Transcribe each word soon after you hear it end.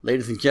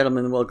Ladies and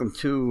gentlemen, welcome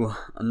to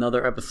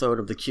another episode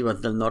of the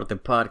Chivas del Norte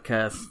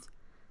podcast.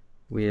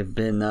 We have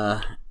been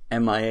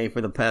MIA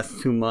for the past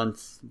 2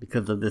 months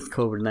because of this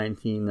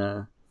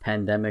COVID-19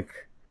 pandemic,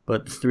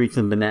 but the streets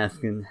have been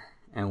asking,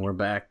 and we're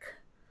back.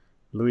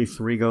 Luis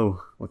Rigo,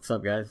 what's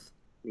up, guys?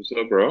 What's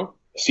up, bro?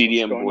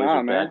 CDN Boys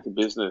Are Back to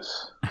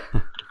business.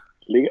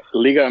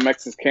 Liga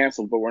MX is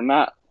canceled, but we're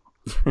not.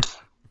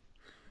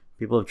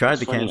 People have tried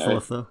to cancel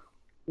us, though.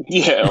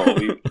 Yeah,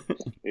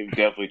 they've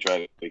definitely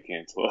tried to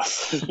cancel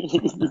us.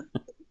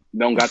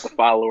 Don't got the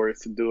followers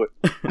to do it.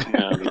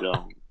 No, they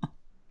don't.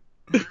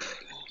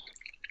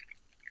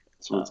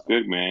 So it's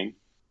good, man.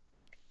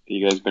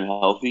 You guys been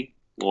healthy?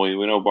 Well,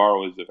 we know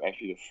Barrow is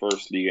actually the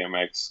first Liga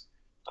MX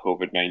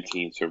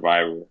COVID-19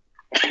 survivor.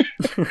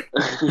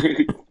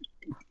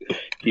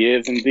 He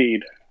is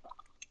indeed.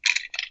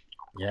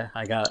 Yeah,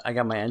 I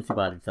got my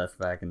antibody test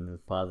back and it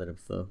was positive.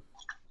 So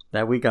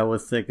that week I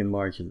was sick in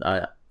March, and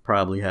I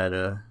probably had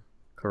a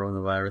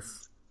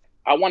coronavirus.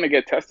 I want to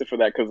get tested for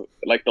that because,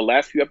 like, the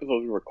last few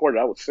episodes we recorded,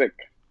 I was sick.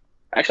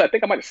 Actually, I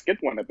think I might have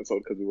skipped one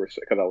episode because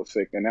I was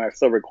sick, and then I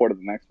still recorded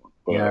the next one.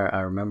 But, yeah, I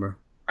remember.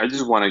 I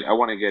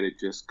want to get it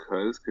just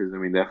because I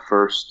mean that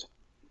first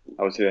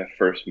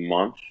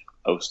month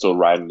I was still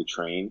riding the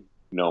train,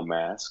 no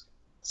mask,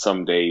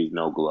 some days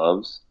no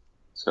gloves.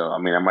 So I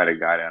mean I might have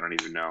got it, I don't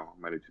even know.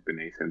 I might have just been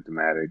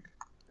asymptomatic.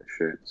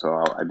 Shit. So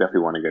I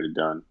definitely want to get it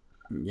done.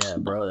 Yeah,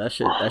 bro, that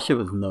shit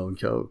was no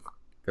joke.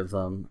 Because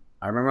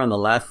I remember on the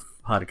last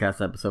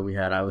podcast episode we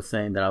had, I was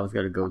saying that I was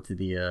gonna go to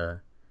the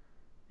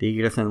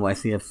Tigres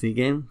NYCFC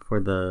game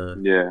for the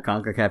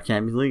CONCACAF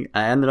Champions League.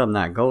 I ended up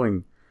not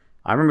going.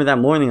 I remember that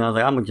morning I was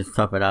like, I'm gonna just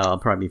tough it out. I'll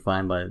probably be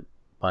fine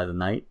by the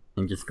night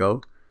and just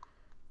go.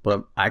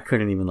 But I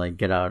couldn't even like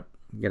get out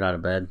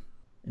of bed.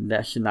 And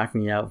that shit knocked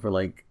me out for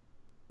like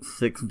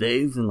 6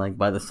 days, and like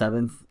by the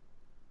 7th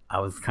I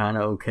was kind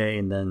of okay,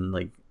 and then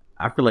like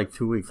after like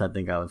 2 weeks I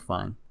think I was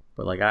fine.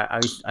 But like I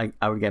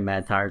would get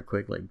mad tired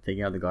quick, like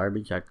taking out the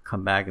garbage. I'd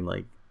come back and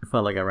like it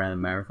felt like I ran a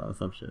marathon or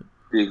some shit.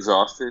 Be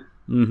exhausted.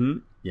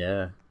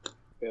 Yeah,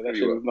 that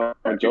shit was not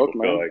a joke,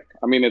 man. Like,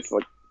 I mean, it's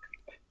like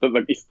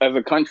as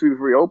a country's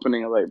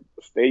reopening, like,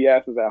 stay your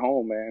asses at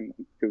home, man.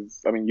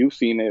 Because I mean, you've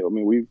seen it. I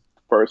mean, we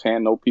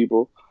firsthand know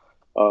people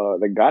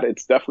that got it.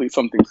 It's definitely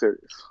something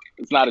serious.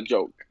 It's not a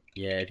joke.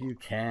 Yeah, if you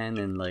can,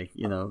 and like,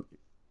 you know,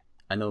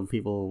 I know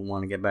people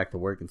want to get back to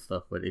work and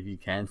stuff, but if you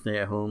can stay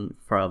at home,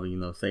 it's probably, you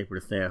know, safer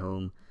to stay at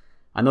home.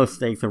 I know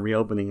states are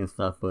reopening and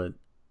stuff, but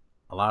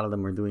a lot of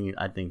them are doing it,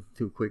 I think,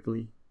 too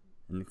quickly,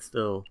 and it's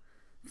still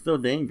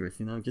dangerous,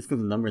 you know, just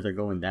because the numbers are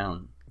going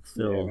down. It's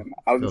still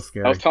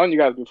scary. I was telling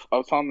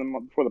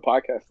them before the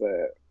podcast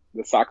that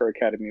the soccer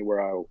academy where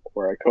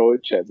I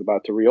coach is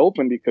about to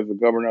reopen because the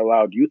governor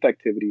allowed youth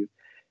activities.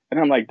 And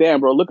I'm like,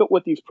 damn, bro, look at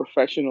what these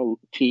professional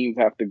teams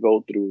have to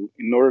go through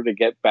in order to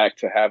get back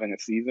to having a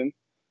season.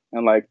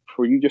 And, like,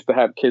 for you just to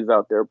have kids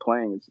out there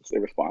playing is just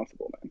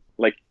irresponsible, man.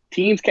 Like,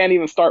 teams can't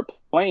even start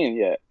playing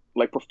yet.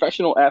 Like,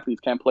 professional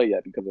athletes can't play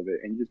yet because of it.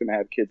 And you're just going to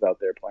have kids out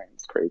there playing.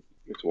 It's crazy.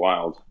 It's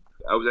wild.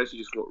 I was actually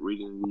just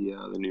reading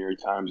the New York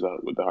Times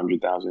with the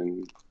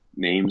 100,000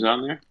 names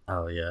on there.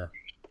 Oh, yeah.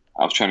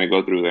 I was trying to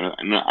go through that.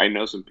 I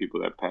know some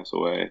people that pass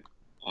away.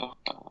 So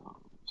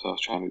I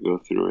was trying to go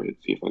through it,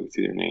 see if I could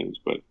see their names.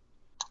 But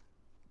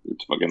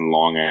it's fucking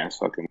long-ass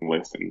fucking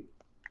list. And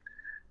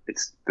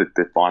it's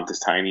the font is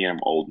tiny, and I'm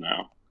old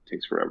now. It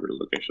takes forever to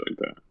look at shit like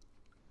that.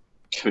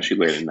 Especially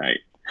late at night.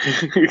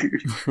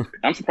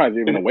 I'm surprised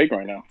you're even awake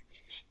right now.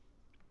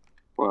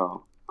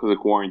 Well, because of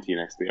quarantine,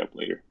 I stay up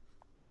later.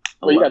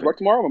 Well, you guys work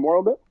tomorrow,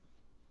 Memorial Day?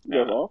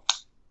 You guys off?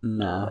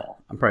 Nah,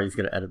 I'm probably just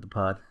going to edit the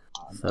pod.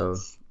 So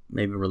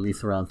maybe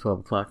release around 12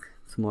 o'clock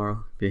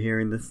tomorrow. If you're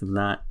hearing this, if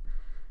not,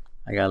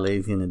 I got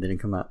lazy and it didn't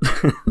come out.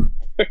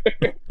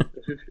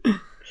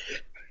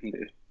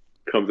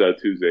 Comes out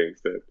Tuesday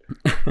instead.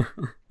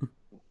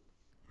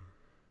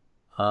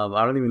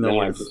 I don't even know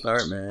where to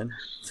start, man.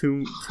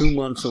 Two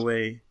months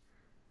away.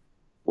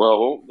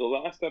 Well, the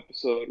last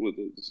episode was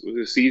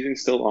the season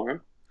still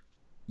on?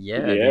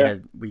 Yeah.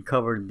 We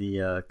covered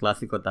the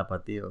Clásico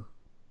Tapatío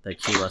that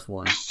Chivas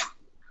won.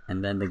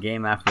 And then the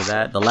game after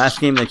that, the last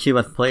game that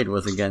Chivas played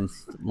was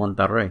against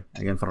Monterrey,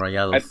 against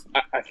Rayados.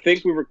 I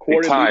think we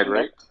recorded... They tied,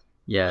 right?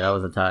 Yeah, that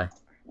was a tie.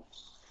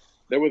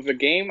 There was a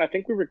game, I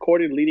think we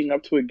recorded leading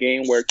up to a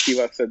game where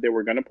Chivas said they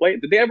were going to play.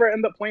 Did they ever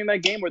end up playing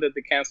that game, or did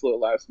they cancel it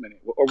last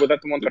minute? Or was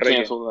that the Monterrey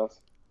game? No,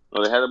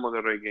 they had the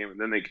Monterrey game, and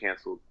then they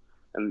canceled.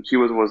 And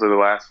Chivas was the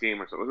last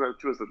game or something. Was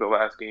that Chivas the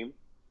last game?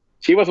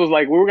 Chivas was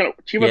like,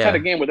 Chivas had a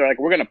game where they're like,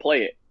 we're going to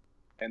play it.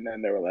 And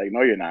then they were like,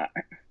 no, you're not.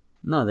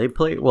 No, they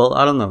played, well,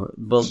 I don't know.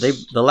 Well,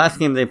 the last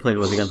game they played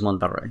was against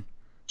Monterrey.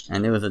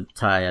 And it was a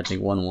tie, I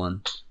think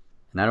 1-1.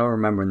 And I don't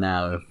remember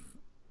now if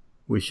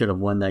we should have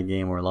won that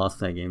game or lost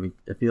that game.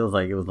 It feels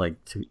like it was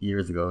like 2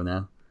 years ago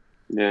now.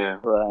 Yeah,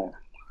 right.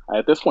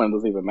 At this point, it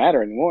doesn't even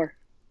matter anymore.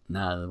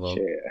 Nah, well,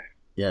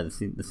 yeah, the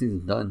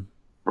season's done.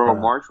 Bro,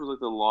 March was like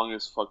the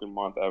longest fucking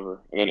month ever.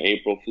 And then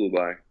April flew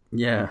by.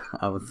 Yeah,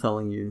 I was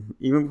telling you.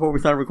 Even before we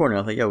started recording,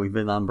 I was like, yo, we've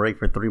been on break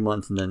for 3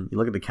 months. And then you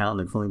look at the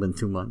calendar, it's only been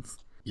 2 months.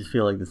 You just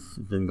feel like this has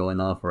been going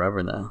on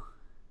forever now.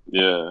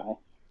 Yeah.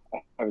 I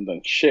haven't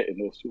done shit in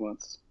those 2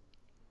 months.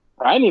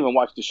 I didn't even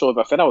watch the shows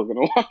I said I was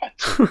going to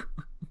watch.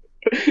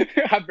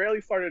 I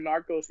barely started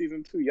Narcos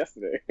season 2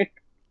 yesterday.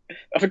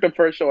 That's like the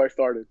first show I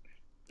started.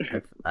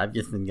 I've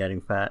just been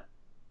getting fat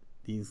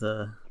these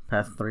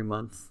past 3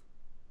 months.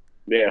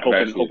 Yeah,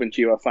 hoping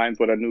Chivas signs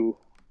with a new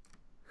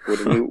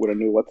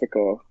what's it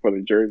called for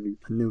the jersey.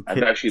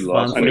 I've actually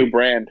lost a new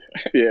brand.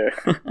 Yeah.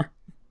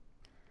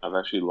 I've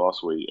actually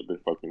lost weight. I've been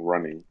fucking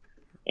running.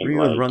 We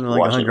was running like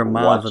 100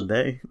 miles a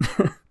day.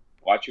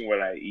 Watching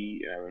what I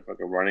eat, and I've been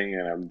fucking running,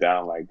 and I'm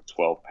down like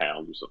 12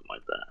 pounds or something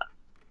like that.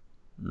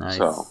 Nice.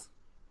 So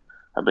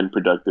I've been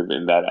productive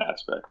in that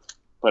aspect.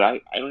 But I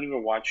don't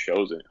even watch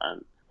shows.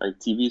 Like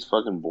TV is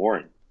fucking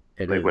boring.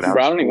 It like, is.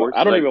 Bro,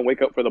 I don't even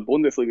wake up for the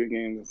Bundesliga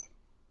games.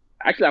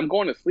 Actually, I'm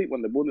going to sleep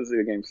when the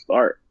Bundesliga games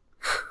start.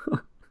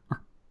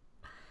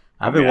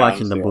 I've been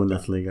watching the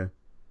Bundesliga.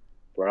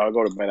 Bro, I'll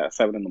go to bed at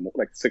 6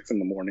 in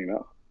the morning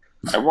now.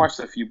 I've watched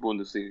a few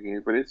Bundesliga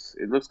games, but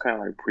it looks kind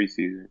of like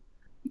preseason.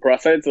 Bro, I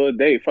said it the other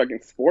day. Fucking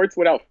sports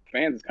without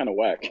fans is kind of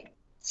whack.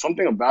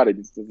 Something about it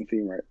just doesn't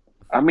seem right.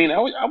 I mean, I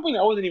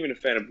wasn't even a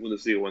fan of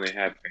Bundesliga when they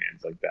had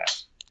fans like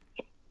that.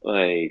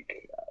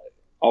 Like,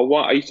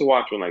 I used to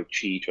watch when like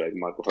Cheech or like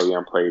Michael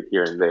Fabian played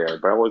here and there,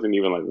 but I wasn't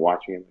even like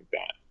watching it like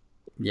that.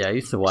 Yeah, I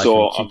used to watch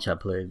when Chicha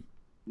played.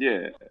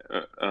 Yeah.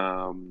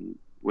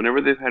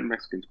 Whenever they've had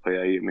Mexicans play,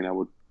 I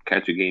would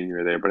catch a game here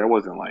or there, but I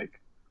wasn't like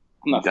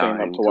I'm not staying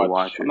up to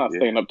watch it. I'm not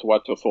staying up to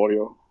watch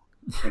Osorio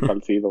and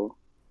Salcido.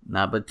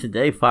 Nah, but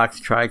today Fox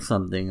tried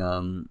something.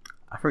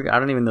 I forgot. I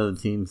don't even know the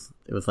teams.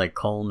 It was like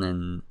Cologne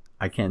and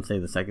I can't say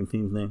the second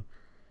team's name,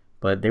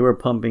 but they were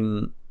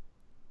pumping.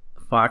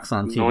 Fox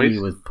on TV noise?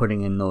 Was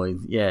putting in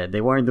noise. Yeah,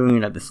 they weren't doing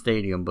it at the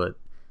stadium, but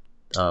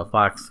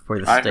Fox for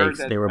the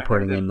stakes they were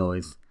putting in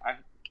noise.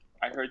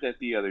 I heard that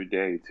the other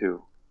day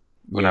too.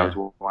 When I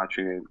was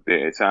watching it,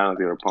 it sounded like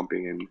they were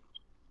pumping in.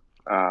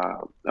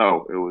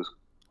 It was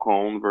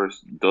Cologne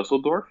versus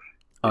Dusseldorf.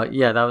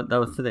 Yeah, that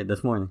was today,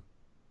 this morning.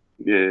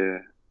 Yeah.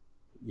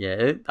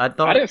 Yeah, I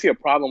didn't see a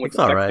problem with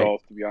the sex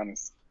dolls, to be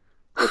honest.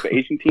 With the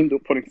Asian team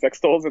putting sex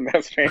dolls in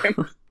their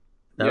fans.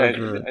 I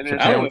don't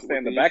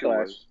understand the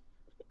backlash.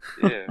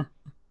 Yeah.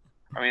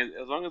 I mean,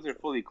 as long as they're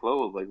fully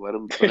clothed, like let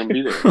them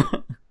be there.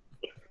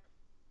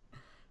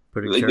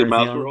 Like their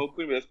mouths were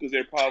open, but that's because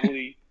they're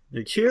probably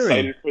they're cheering.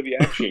 Excited for the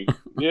action.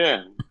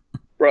 Yeah.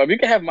 Bro, if you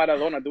can have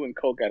Maradona doing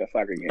coke at a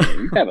soccer game,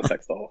 you can have a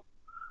sex doll.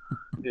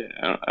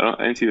 Yeah, I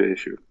didn't see the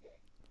issue.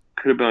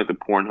 Could have been like the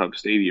Pornhub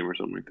Stadium or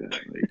something like that.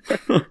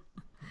 Like.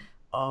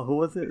 Oh, who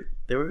was it?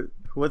 Who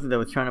was it that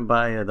was trying to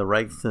buy the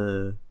rights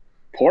to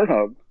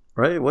Pornhub?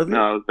 Right? Wasn't it?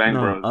 No, it was Bang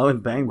Bros. Oh, it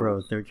was Bang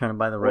Bros. They were trying to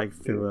buy the rights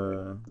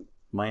to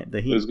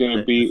the Heat. It was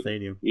gonna be the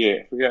stadium. Yeah,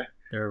 I forgot.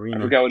 Their arena.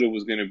 I forgot what it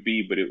was gonna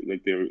be, but it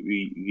like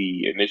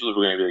the initials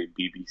were gonna be like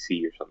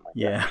BBC or something like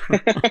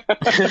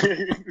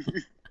that.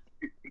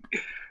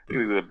 It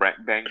was the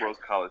Bang Bros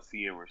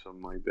Coliseum or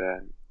something like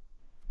that.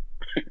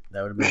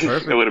 That would have been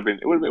perfect. It would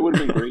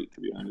have been great,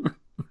 to be honest.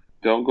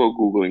 Don't go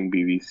googling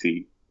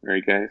BBC,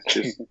 right, guys?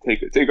 Just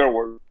take our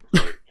word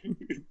for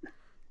it.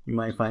 You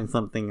might find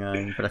something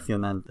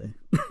impresionante.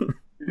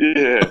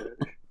 Yeah.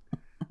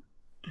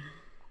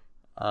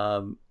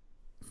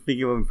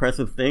 Speaking of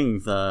impressive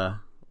things,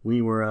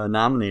 we were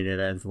nominated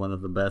as one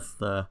of the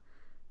best Liga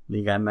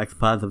MX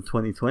pods of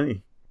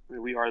 2020.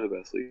 We are the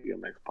best Liga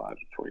MX pods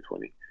of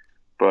 2020.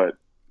 But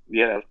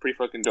yeah, that was pretty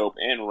fucking dope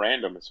and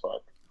random as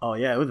fuck. Oh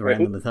yeah, it was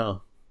random as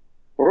hell.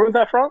 Where was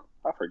that from?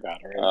 I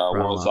forgot.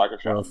 World Soccer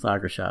Shop. World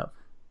Soccer Shop.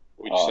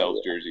 Which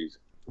sells jerseys.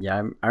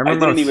 Yeah, I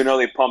remember. I didn't even know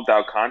they pumped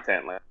out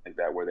content like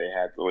that where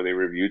they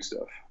reviewed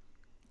stuff.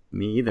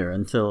 Me either,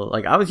 until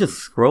I was just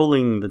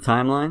scrolling the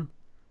timeline,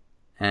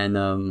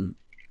 and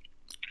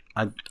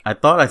I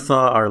thought I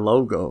saw our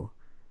logo,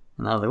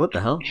 and I was like, "What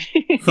the hell?"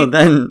 So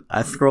then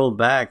I scrolled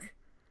back,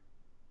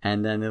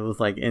 and then it was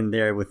like in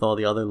there with all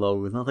the other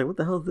logos, and I was like, "What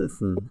the hell is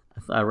this?" And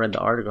I read the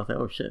article. I was like,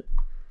 "Oh shit,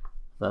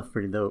 that's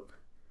pretty dope."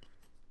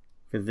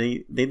 Because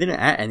they didn't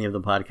add any of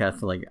the podcasts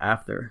till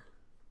after,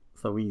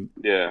 so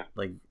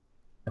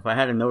if I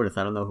hadn't noticed,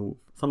 I don't know who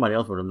somebody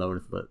else would have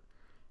noticed, but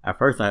at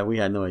first we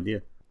had no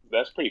idea.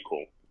 That's pretty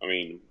cool. I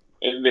mean,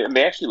 and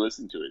they actually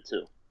listened to it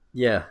too.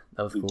 Yeah,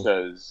 that was cool.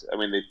 Because I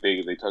mean,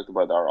 they talked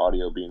about our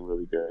audio being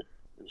really good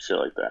and shit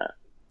like that.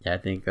 Yeah, I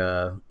think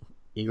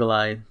Eagle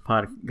Eye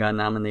Pod got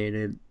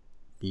nominated.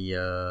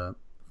 The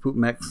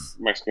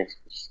Mexican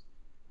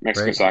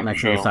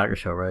Soccer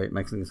Show, right?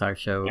 Mexican Soccer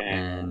Show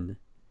and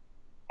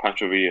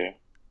Pancho Villa.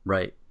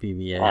 Right, PVA.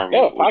 They have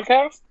a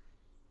podcast?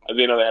 I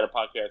didn't know they had a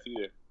podcast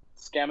either.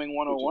 Scamming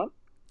 101?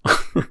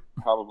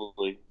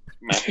 Probably.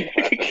 Massive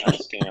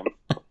scam.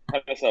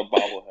 That's how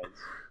bobbleheads.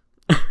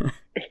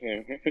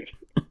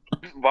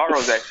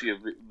 Varro's actually a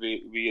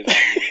Villa's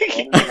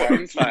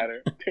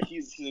insider.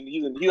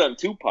 He's on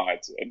 2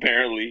 pods,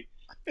 apparently.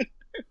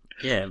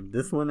 Yeah,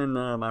 this one and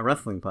my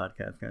wrestling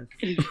podcast, guys.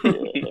 Yeah,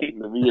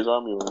 the Villa's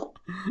Army one.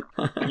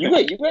 You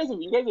guys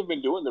have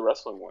been doing the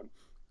wrestling one.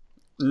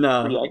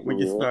 No, we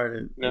just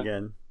started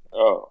again.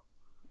 Oh.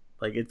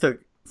 It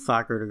took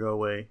soccer to go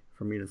away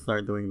for me to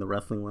start doing the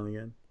wrestling one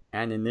again.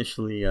 And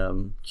initially,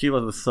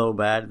 Chivas was so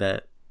bad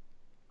that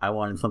I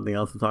wanted something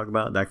else to talk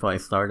about. That's why I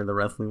started the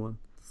wrestling one.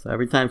 So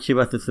every time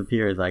Chivas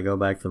disappears, I go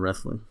back to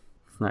wrestling.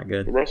 It's not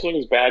good. The wrestling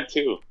is bad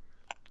too.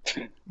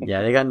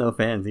 Yeah, they got no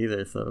fans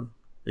either, so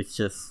it's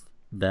just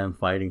them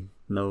fighting.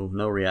 No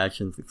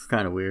reactions. It's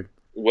kind of weird.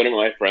 One of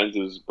my friends, it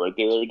was his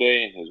birthday the other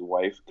day, and his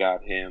wife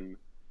got him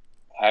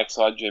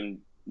Hacksaw Jim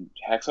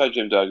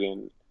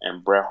Duggan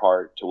and Bret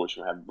Hart to wish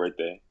him happy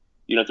birthday.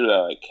 You know, through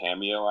that like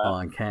Cameo app. Oh,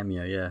 on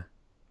Cameo, yeah.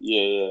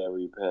 Yeah, where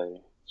you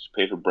pay. Just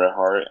pay for Bret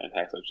Hart and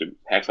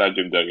Hacksaw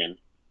Jim Duggan,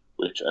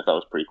 which I thought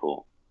was pretty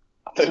cool.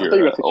 I thought you were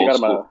going to say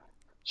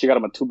she got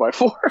him a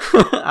 2x4.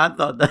 I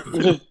thought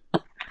that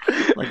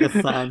like a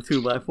signed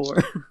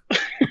 2x4.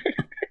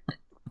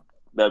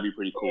 That'd be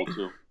pretty cool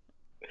too.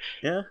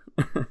 Yeah.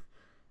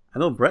 I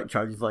know Brett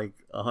charges like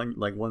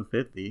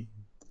 150.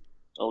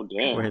 Oh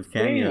damn! For his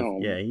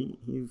cameos. Yeah,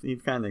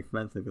 he's kind of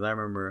expensive because I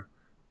remember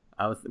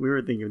we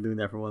were thinking of doing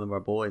that for one of our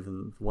boys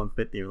and it's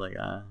 150. We're like,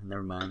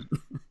 never mind.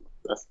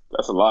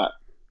 That's a lot.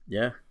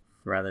 Yeah,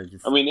 rather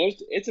just. I mean,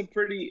 it's a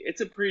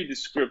pretty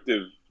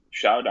descriptive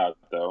shout out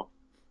though.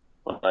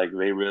 Like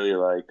they really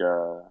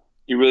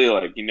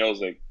he knows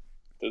like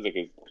there's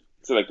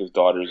like his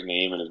daughter's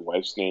name and his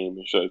wife's name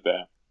and shit like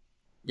that.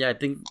 Yeah, I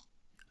think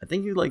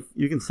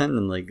you can send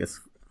them like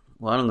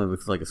I don't know if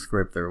it's like a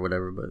script or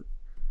whatever, but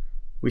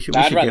we should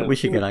get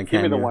on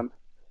Cameo.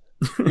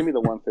 Give me the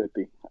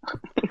 150.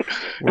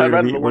 We're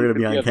gonna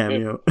be on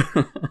Cameo.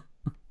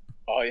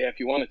 Oh yeah, if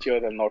you want to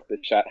chill them North the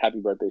chat, happy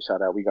birthday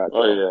shout out, we got.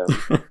 Oh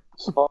yeah,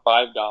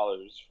 $5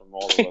 from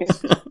all of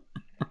us.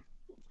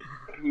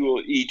 We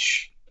will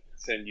each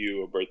send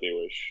you a birthday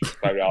wish.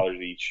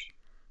 $5 each.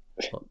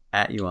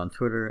 At you on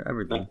Twitter,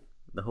 everything.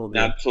 The whole day.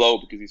 Not Flo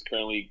because he's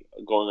currently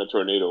going a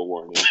tornado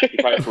warning. He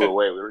probably flew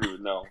away. We don't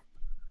even know.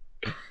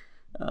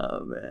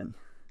 Oh man,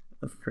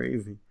 that's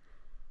crazy.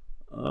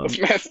 This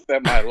man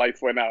said my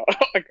lights went out.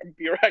 Like,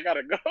 I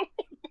gotta go.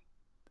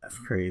 That's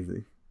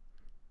crazy.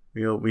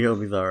 We hope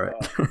he's all right.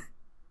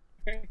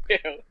 Yeah,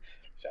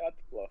 shout out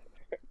to Flo.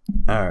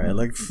 All right,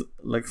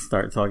 let's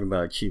start talking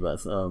about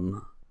Chivas.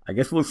 I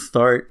guess we'll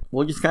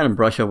just kind of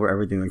brush over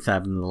everything that's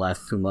happened in the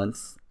last 2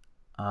 months.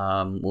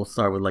 We'll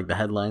start with like the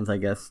headlines, I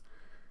guess.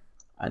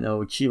 I know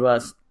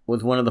Chivas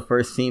was one of the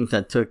first teams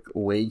that took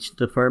wage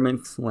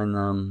deferments when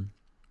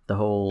the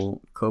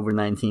whole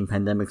COVID-19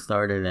 pandemic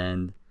started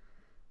and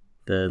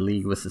the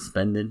league was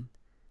suspended.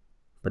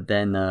 But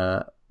then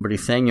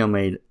Briseño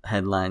made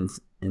headlines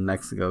in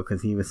Mexico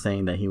because he was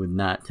saying that he would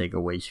not take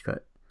a wage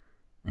cut.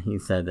 And he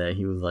said that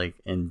he was like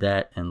in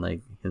debt and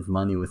like his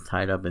money was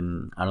tied up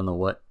in I don't know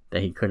what,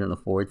 that he couldn't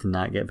afford to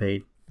not get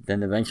paid.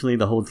 Then eventually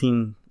the whole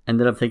team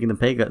ended up taking the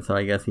pay cut, so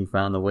I guess he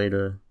found a way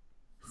to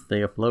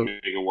stay afloat.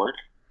 Make it work?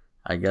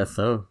 I guess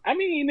so. I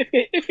mean,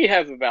 if he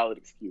has a valid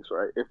excuse,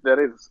 right? If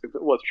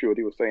it was true what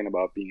he was saying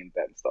about being in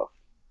debt and stuff,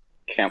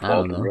 can't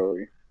fault him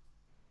really.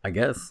 I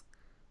guess,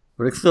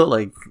 but it's still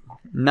like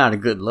not a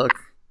good look.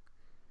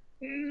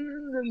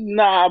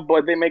 Nah,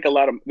 but they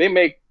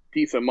make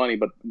decent money,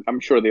 but I'm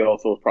sure they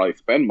also probably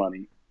spend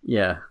money.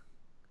 Yeah.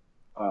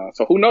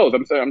 So who knows?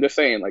 I'm just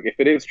saying, like, if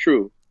it is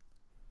true,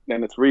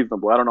 then it's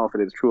reasonable. I don't know if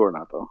it is true or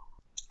not, though.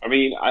 I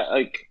mean,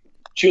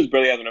 Chivas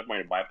barely has enough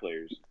money to buy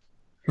players,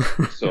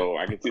 so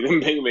I can see them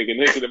making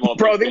this to them all.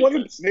 Bro, they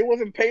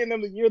wasn't paying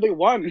them the year they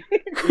won.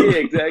 Yeah,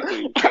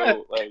 exactly.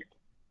 So like,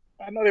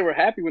 I know they were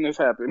happy when this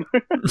happened.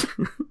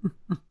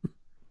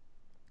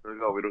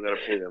 No, we don't gotta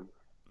pay them.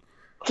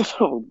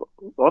 So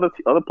all the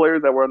other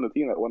players that were on the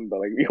team that won, but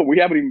like we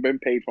haven't even been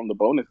paid from the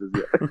bonuses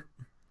yet.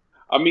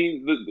 I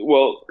mean,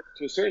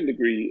 to a certain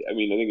degree, I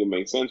mean, I think it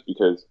makes sense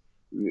because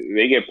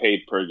they get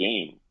paid per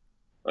game.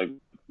 Like,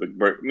 I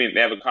mean,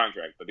 they have a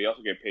contract, but they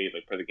also get paid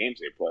like per the games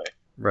they play.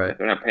 Right. If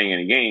they're not paying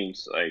any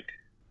games. Like,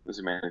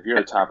 listen, man, if you're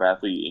a top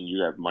athlete and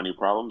you have money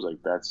problems,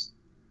 like that's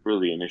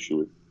really an issue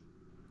with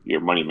your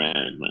money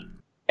management.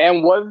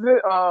 And was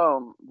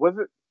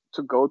it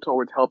to go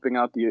towards helping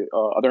out the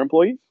other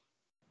employees?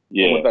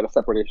 Yeah. Or was that a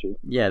separate issue?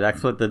 Yeah,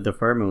 that's what the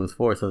deferment was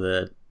for, so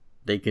that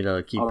they could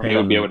keep paying.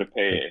 They'll be able to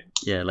pay it.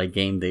 Yeah, like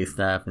game day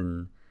staff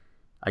and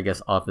I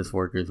guess office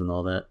workers and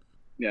all that.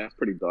 Yeah,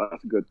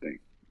 that's a good thing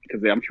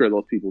because I'm sure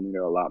those people need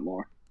it a lot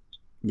more.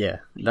 Yeah,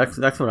 that's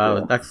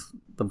what that's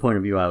the point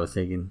of view I was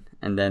taking.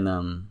 And then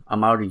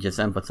Amaury just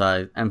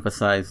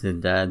emphasized his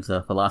dad's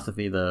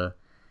philosophy, the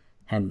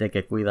gente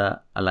que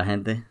cuida a la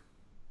gente.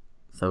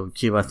 So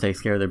Chivas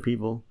takes care of their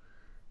people,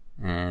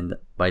 and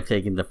by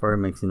taking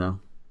deferments,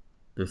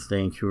 they're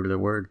staying true to their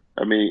word.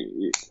 I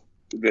mean,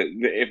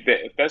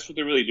 if that's what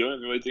they're really doing,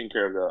 they're really taking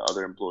care of the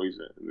other employees,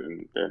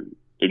 then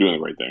they're doing the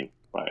right thing.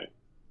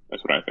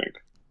 That's what I think.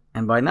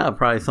 And by now,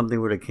 probably something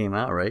would have came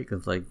out, right?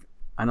 Because like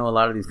I know a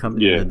lot of these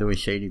companies are doing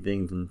shady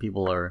things, and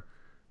people are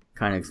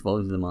kind of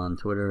exposing them on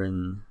Twitter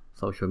and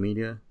social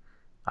media.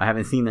 I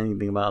haven't seen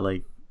anything about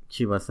like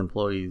Chivas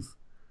employees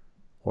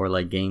or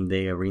like game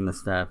day arena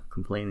staff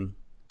complaining.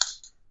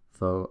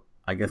 So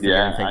I guess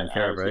they're getting taken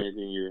care of, right?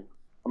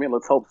 I mean,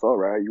 let's hope so,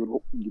 right?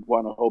 You'd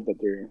want to hope that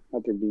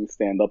they're being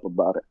stand up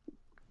about it.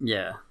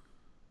 Yeah,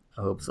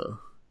 I hope so.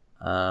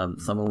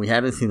 Someone we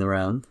haven't seen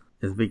around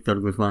is Victor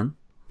Guzman,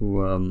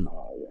 who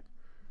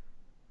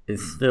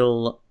is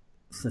still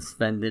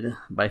suspended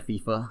by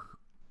FIFA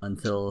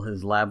until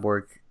his lab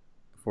work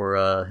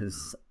for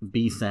his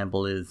B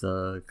sample is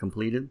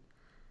completed.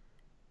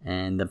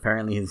 And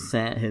apparently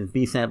his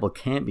B sample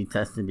can't be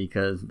tested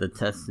because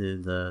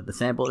the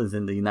sample is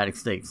in the United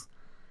States,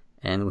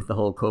 and with the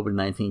whole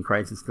COVID-19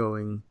 crisis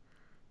going,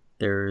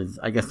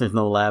 I guess there's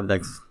no lab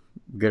that's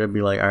gonna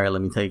be like, all right,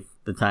 let me take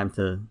the time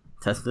to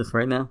test this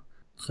right now.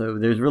 So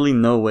there's really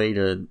no way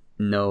to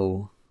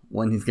know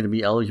when he's gonna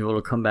be eligible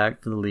to come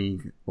back to the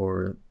league,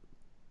 or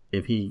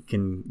if he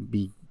can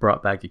be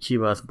brought back to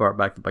Chivas, brought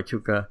back to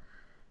Pachuca.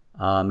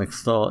 It's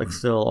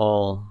still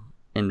all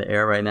in the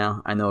air right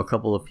now. I know a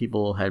couple of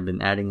people had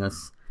been adding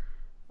us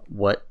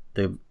what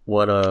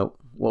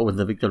was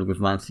the Victor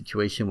Guzman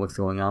situation, what's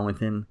going on with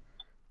him,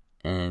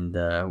 and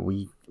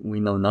we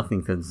know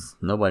nothing because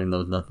nobody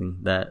knows nothing.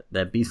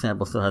 That B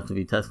sample still has to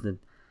be tested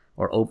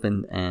or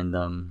opened,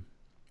 and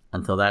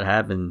until that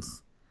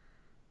happens,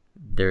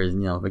 there's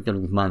Victor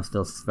Guzman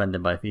still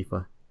suspended by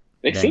FIFA.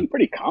 They seem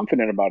pretty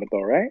confident about it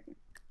though, right?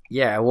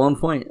 Yeah, at one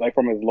point, like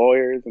from his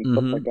lawyers and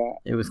stuff like that,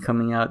 it was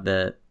coming out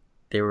that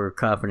they were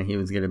confident he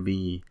was going to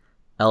be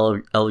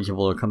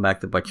eligible to come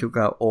back to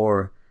Pachuca,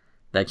 or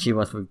that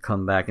Chivas would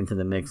come back into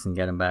the mix and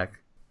get him back.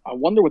 I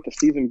wonder with the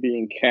season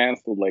being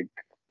canceled, like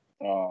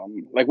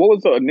what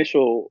was the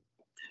initial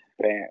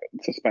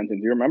suspension?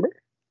 Do you remember?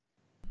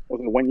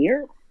 Was it 1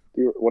 year?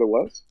 What it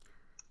was?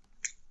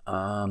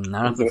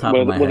 Not off the top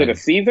of my head. Was it a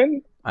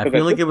season? I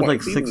feel like it was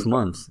like 6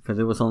 months because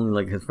it was only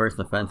like his first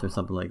offense or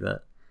something like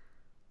that.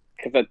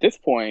 Because at this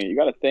point, you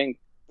got to think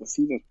the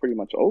season's pretty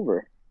much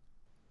over.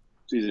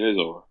 Season is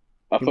over.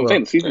 That's what I'm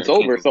saying. The season's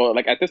over. So,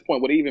 like, at this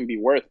point, would it even be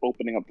worth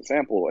opening up the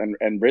sample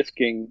and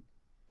risking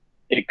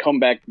it come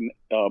back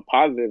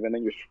positive, and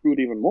then you're screwed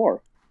even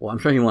more? Well, I'm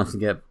sure he wants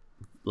to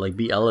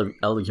be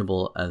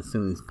eligible as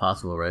soon as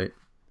possible, right?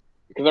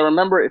 Because I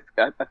remember,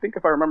 I think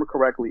if I remember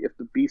correctly, if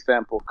the B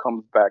sample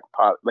comes back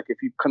like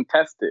if you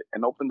contest it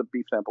and open the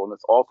B sample and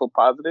it's also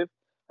positive,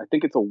 I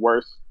think it's a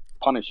worse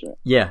punishment.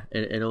 Yeah,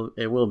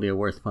 it will be a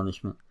worse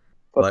punishment.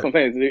 So that's what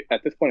I'm saying.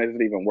 At this point, is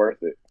it even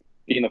worth it?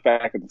 Being the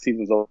fact that the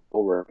season's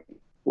over.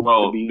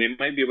 Well, they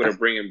might be able to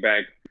bring him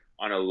back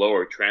on a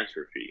lower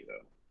transfer fee,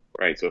 though.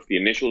 Right? So if the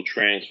initial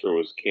transfer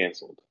was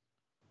canceled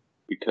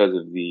because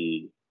of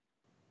the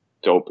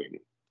doping,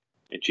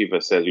 and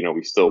Chivas says,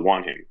 we still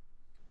want him,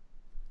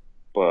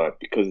 but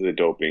because of the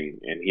doping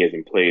and he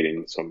hasn't played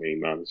in so many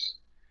months,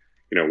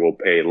 we'll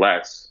pay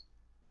less,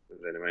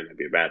 then it might not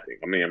be a bad thing.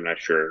 I mean, I'm not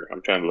sure.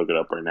 I'm trying to look it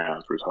up right now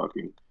as we're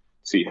talking,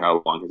 see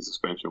how long his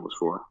suspension was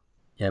for.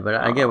 Yeah, but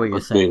I get what you're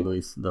saying,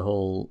 Luis. The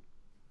whole...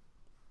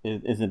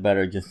 Is it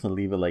better just to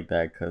leave it like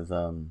that? Because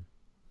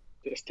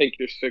just take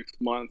your 6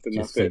 months and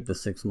just take the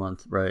 6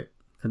 months, right?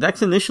 Because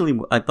that's initially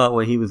I thought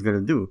what he was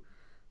gonna do,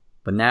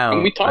 but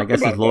now I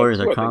guess his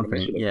lawyers are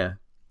confident. Yeah,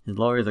 his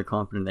lawyers are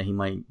confident that he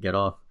might get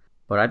off.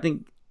 But I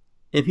think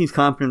if he's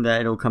confident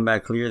that it'll come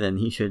back clear, then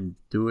he should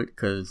do it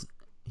because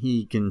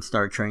he can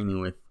start training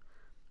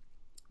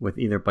with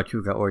either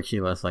Pachuca or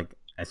Chivas like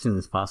as soon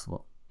as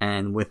possible.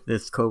 And with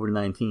this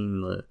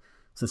COVID-19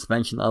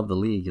 suspension of the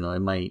league, it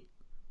might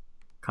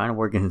kind of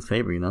work in his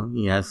favor.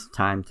 He has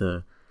time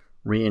to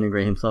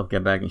reintegrate himself,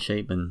 get back in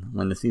shape, and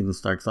when the season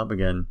starts up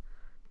again,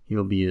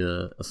 he'll be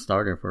a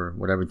starter for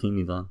whatever team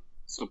he's on.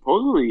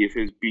 Supposedly, if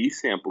his B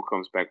sample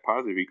comes back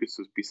positive, he could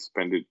be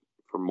suspended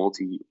for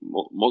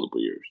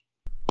multiple years.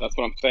 That's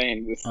what I'm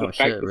saying. It's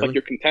like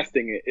you're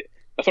contesting it.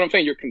 That's what I'm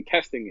saying. You're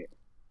contesting it.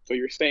 So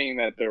you're saying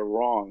that they're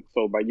wrong.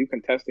 So by you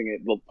contesting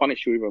it, they'll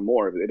punish you even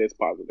more if it is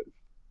positive.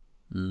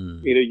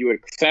 Either you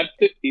accept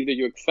it, either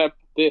you accept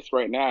this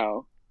right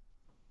now,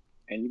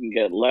 and you can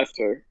get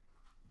lesser,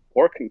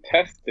 or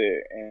contest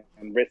it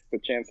and risk the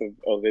chance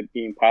of it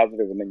being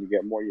positive, and then you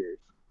get more years.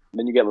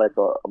 Then you get like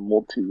a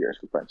multi-year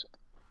suspension.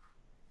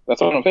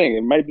 That's what I'm saying.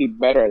 It might be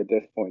better at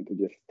this point to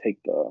just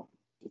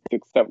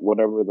accept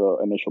whatever the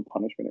initial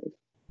punishment is.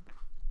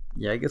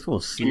 Yeah, I guess we'll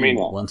see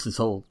once this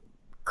whole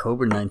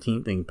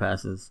COVID-19 thing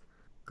passes.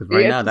 Because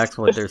right now, that's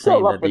what they're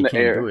saying, that they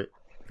can't do it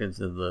because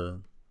of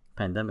the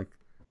pandemic.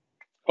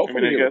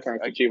 Hopefully, he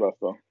returns to Chivas,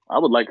 though. I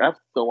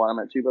still want him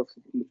at Chivas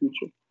in the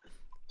future.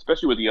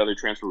 Especially with the other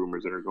transfer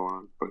rumors that are going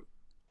on, but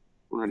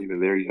we're not even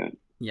there yet.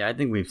 Yeah, I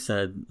think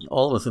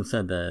all of us have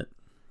said that,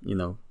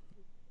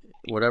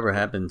 whatever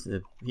happens,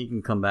 if he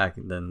can come back,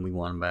 then we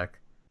want him back.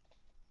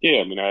 Yeah,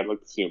 I mean, I'd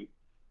like to see him.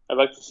 I'd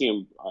like to see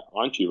him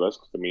on Chivas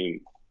because, I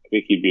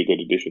think he'd be a good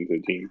addition to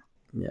the team.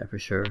 Yeah, for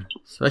sure.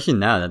 Especially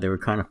now that they were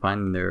kind of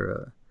finding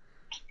their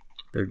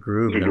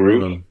groove. Their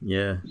groove? Rhythm.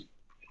 Yeah.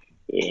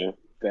 Yeah.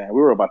 Damn,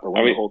 we were about to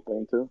win the whole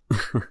thing, too.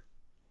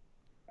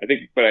 I do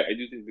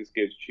think this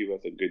gives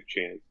Chivas a good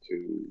chance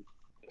to,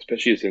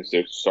 especially since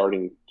they're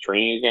starting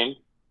training again,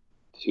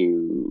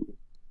 to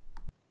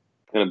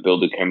kind of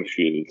build the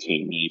chemistry that the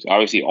team needs.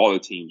 Obviously, all the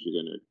teams are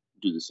going to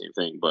do the same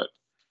thing, but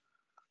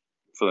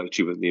I feel like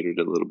Chivas needed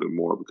it a little bit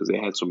more because they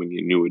had so many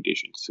new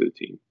additions to the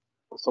team.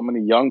 So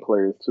many young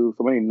players, too.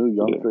 So many new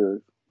young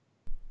players.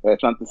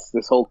 It's not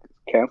this whole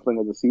canceling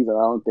of the season.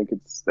 I don't think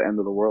it's the end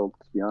of the world,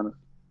 to be honest.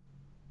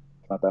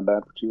 It's not that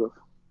bad for Chivas.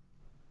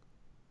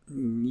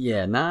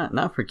 Yeah,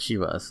 not for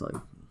Chivas.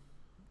 Like,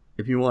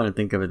 if you want to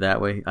think of it that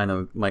way, I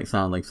know it might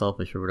sound like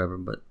selfish or whatever,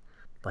 but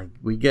like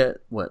we get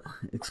what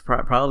it's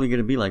probably going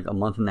to be like a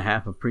month and a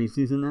half of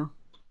preseason now,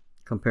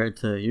 compared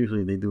to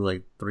usually they do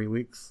like 3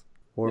 weeks,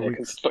 4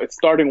 weeks. It's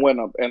starting when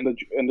up end of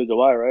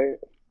July, right?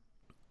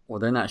 Well,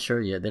 they're not sure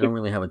yet. They don't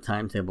really have a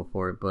timetable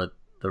for it, but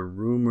the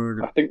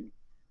rumored I think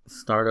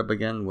startup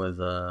again was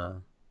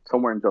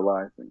somewhere in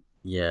July. I think.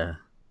 Yeah,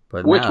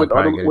 but now it's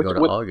probably going to go to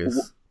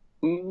August.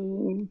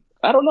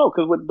 I don't know,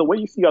 because with the way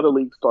you see other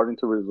leagues starting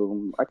to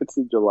resume, I could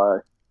see July.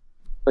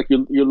 Like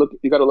you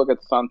got to look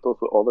at Santos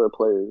with all their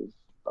players.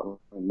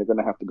 And they're going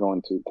to have to go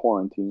into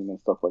quarantine and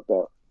stuff like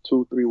that.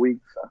 2-3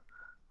 weeks.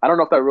 I don't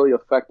know if that really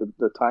affected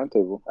the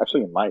timetable.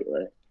 Actually, it might,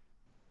 right?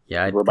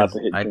 Yeah,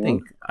 I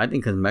think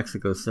because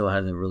Mexico still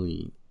hasn't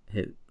really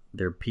hit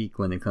their peak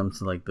when it comes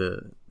to like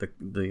the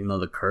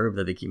the curve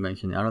that they keep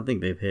mentioning. I don't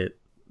think they've hit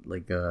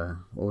like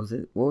what was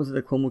it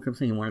that Cuomo kept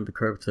saying? He wanted the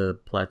curve to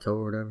plateau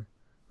or whatever.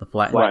 The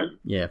flatten.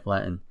 Yeah,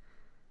 flatten.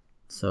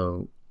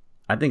 So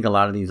I think a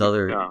lot of these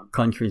other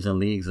countries and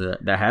leagues that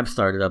have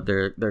started up,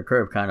 their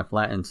curve kind of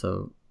flattened,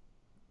 so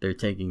they're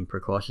taking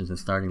precautions and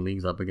starting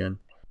leagues up again.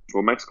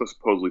 Well, Mexico's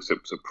supposedly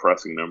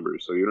suppressing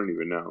numbers, so you don't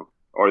even know,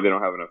 or they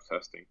don't have enough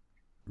testing.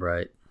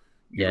 Right.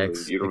 Yeah,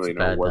 you don't really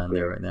know what down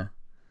there right now.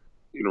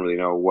 You don't really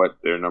know what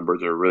their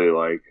numbers are really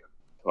like.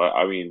 So,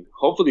 I mean,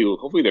 hopefully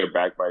they're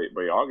back by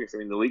August. I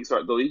mean, the league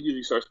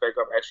usually starts back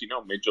up. Actually,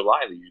 no,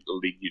 mid-July the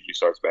league usually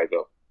starts back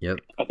up. Yep.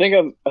 I think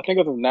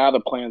as of now, the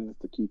plan is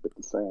to keep it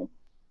the same.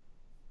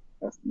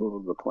 That's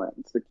the plan.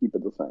 It's to keep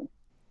it the same.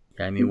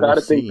 Yeah, I mean, you got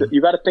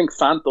to think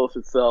Santos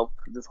itself.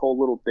 This whole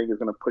little thing is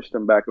going to push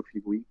them back a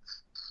few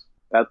weeks.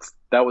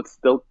 That would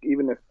still,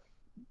 even if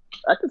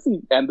I could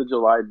see end of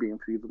July being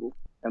feasible.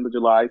 End of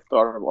July,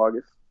 start of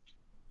August.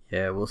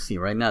 Yeah, we'll see.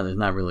 Right now, there's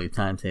not really a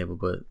timetable,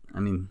 but I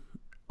mean,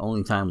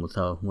 only time will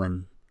tell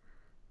when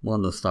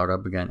they'll start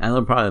up again. And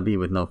it'll probably be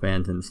with no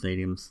fans in the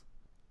stadiums.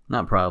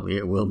 Not probably,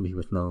 it will be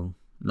with no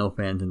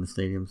fans in the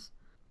stadiums.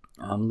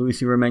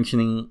 Luis, you were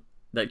mentioning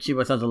that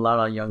Chivas has a lot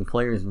of young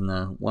players,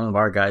 and one of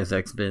our guys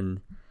that's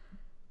been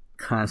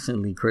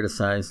constantly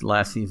criticized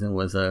last season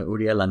was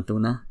Uriel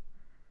Antuna,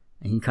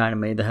 and he kind of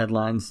made the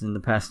headlines in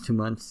the past 2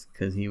 months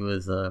because he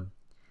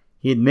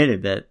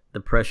admitted that the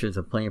pressures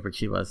of playing for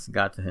Chivas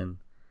got to him,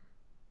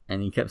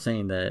 and he kept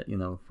saying that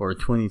for a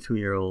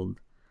 22-year-old,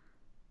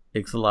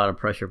 it's a lot of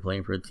pressure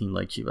playing for a team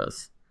like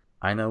Chivas.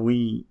 I know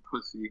we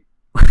pussy.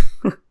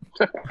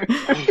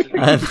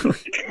 I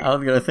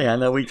was gonna say I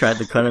know we tried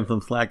to cut him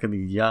some slack because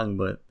he's young,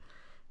 but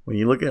when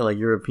you look at like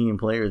European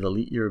players,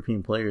 elite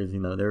European players,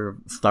 they're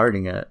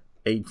starting at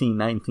 18,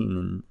 19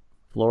 and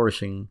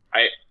flourishing.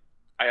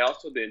 I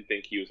also didn't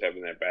think he was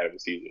having that bad of a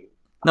season.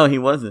 No, he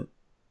wasn't.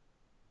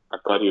 I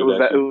thought he was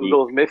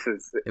those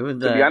misses. It was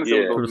to be honest,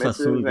 it was those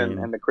misses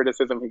and the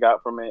criticism he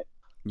got from it.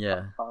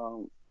 Yeah.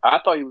 I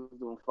thought he was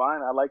doing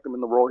fine. I liked him in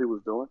the role he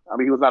was doing. I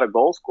mean, he was not a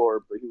goal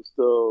scorer, but he was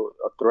still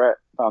a threat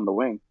on the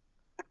wing.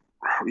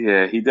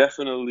 Yeah, he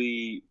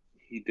definitely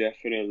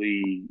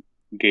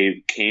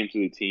came to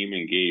the team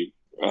and gave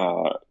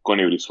Cone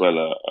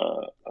Brizuela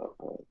a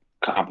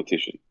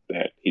competition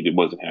that he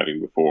wasn't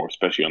having before,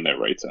 especially on that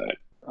right side.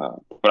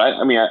 But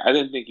I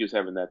didn't think he was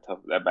having that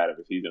bad of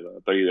a season. I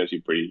thought he was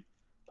actually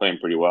playing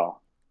pretty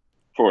well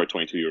for a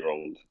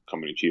 22-year-old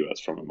coming to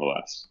Chivas from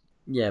MLS.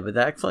 Yeah, but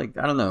that's like,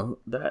 I don't know,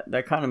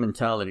 that kind of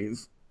mentality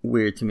is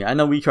weird to me. I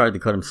know we tried to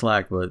cut him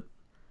slack, but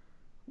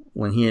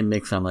when he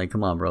admits, I'm like,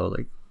 come on, bro.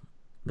 Like,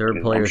 there are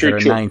players that are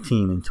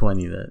 19 and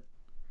 20 that.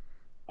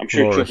 I'm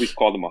sure Trippy's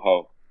called him a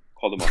hoe.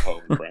 In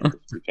practice.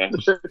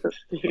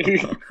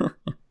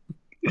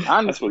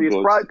 Honestly,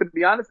 to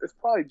be honest, it's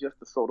probably just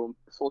the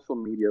social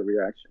media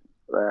reaction.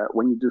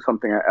 When you do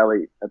something at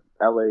LA,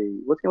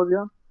 what team was he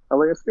on?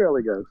 LAFC or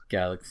LA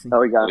Galaxy?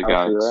 LA Galaxy,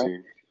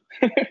 right?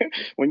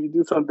 When you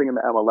do something in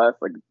the MLS,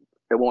 like,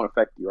 it won't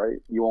affect you, right?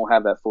 You won't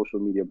have that social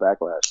media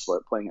backlash.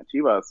 But playing at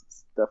Chivas,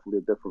 it's definitely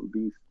a different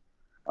beast.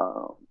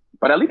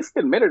 But at least he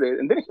admitted it.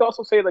 And didn't he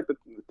also say like the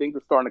things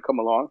are starting to come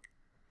along?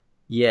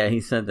 Yeah,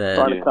 he said that.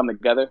 Starting to come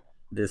together.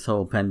 This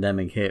whole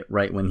pandemic hit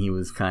right when he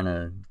was kind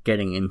of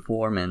getting in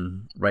form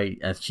and right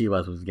as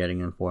Chivas was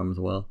getting in form as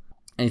well.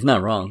 And he's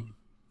not wrong.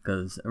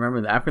 Because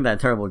remember, after that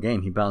terrible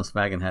game, he bounced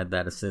back and had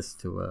that assist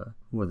to,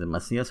 who was it,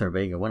 Macias or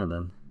Vega? One of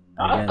them.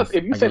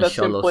 If you say that's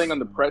him playing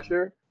under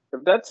pressure,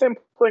 if that's him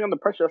playing under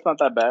pressure, that's not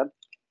that bad.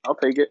 I'll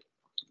take it.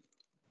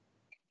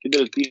 He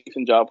did a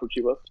decent job for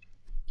Chivas.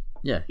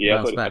 Yeah,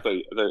 I thought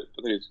he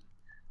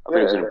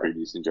was doing a pretty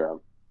decent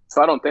job.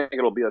 So I don't think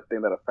it'll be a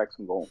thing that affects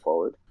him going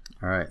forward.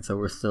 All right, so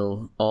we're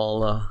still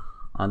all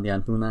on the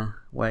Antuna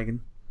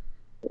wagon.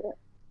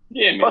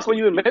 Yeah. Plus, when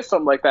you admit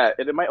something like that,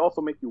 it might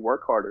also make you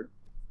work harder.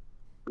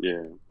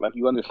 Yeah, like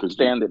you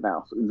understand it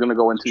now. So he's gonna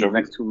go into the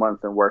next 2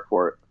 months and work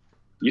for it.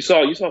 You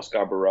saw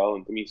Scott Burrell,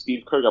 and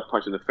Steve Kerr got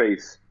punched in the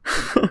face,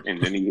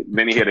 and then he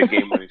hit a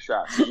game-winning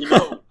shot. So you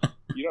know,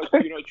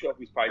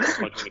 Trophy's probably just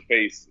punched in the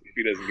face if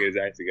he doesn't get his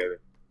act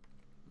together.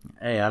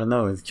 Hey, I don't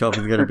know. Is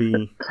Chofis gonna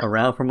be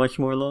around for much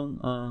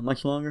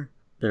longer?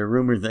 There are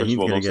rumors that First he's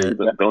of all, gonna get.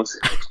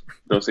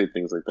 don't say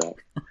things like that.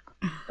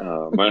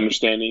 My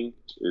understanding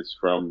is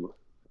from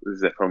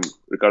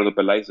Ricardo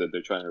Peláez that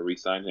they're trying to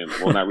re-sign him.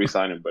 Well, not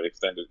re-sign him, but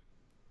extend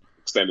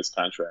his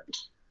contract.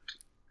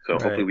 So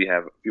hopefully we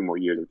have a few more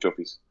years of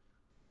Chofis.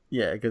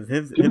 Yeah, because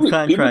his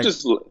contract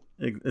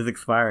is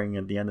expiring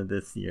at the end of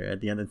this year,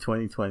 at the end of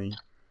 2020.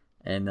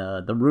 And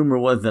the rumor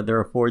was that there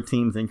are 4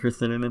 teams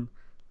interested in him.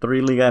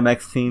 3 Liga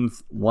MX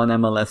teams, 1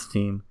 MLS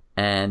team.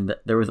 And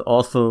they were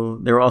also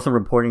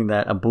reporting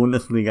that a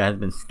Bundesliga has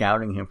been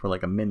scouting him for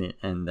like a minute,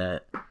 and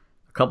that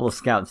a couple of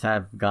scouts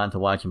have gone to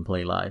watch him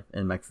play live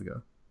in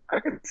Mexico. I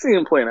could see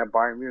him playing at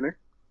Bayern Munich.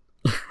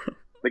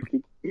 Like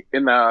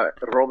in a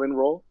roll-in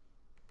role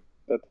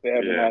that they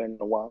haven't had in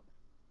a while.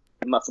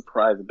 I'm not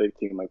surprised a big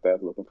team like that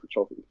is looking for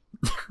trophies.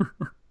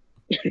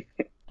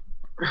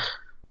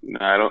 No,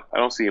 I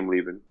don't see him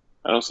leaving.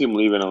 I don't see him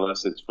leaving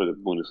unless it's for the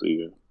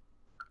Bundesliga.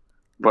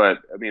 But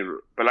I mean,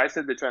 I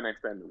said they're trying to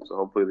extend him, so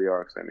hopefully they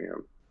are extending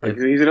him. Like,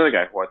 he's another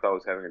guy who I thought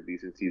was having a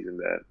decent season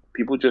that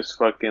people just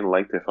fucking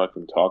like to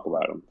fucking talk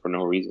about him for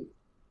no reason.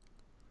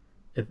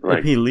 If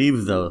he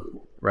leaves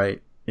though,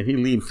 right? If he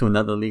leaves to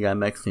another Liga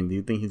MX team, do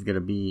you think he's gonna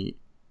be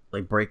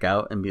like break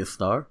out and be a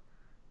star,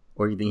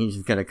 or do you think he's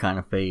just gonna kind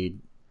of fade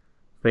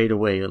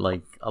away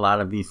like a lot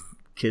of these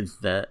kids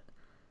that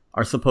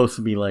are supposed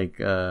to be like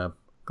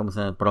como se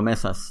llama,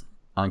 promesas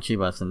on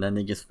Chivas, and then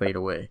they just fade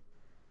away?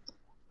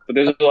 But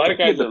there's a lot of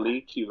guys that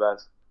leave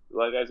Chivas.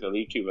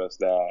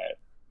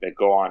 That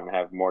go on and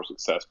have more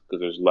success because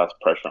there's less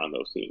pressure on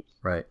those teams.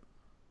 Right.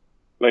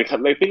 Like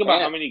think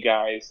about how many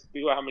guys.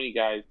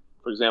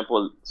 For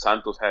example,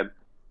 Santos had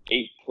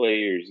 8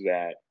 players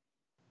that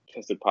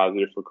tested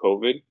positive for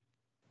COVID,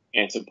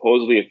 and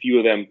supposedly a few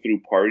of them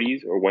threw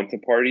parties or went to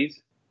parties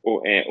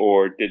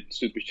or did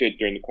stupid shit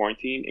during the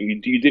quarantine,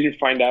 and you didn't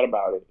find out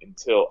about it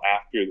until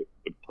after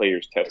the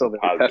players tested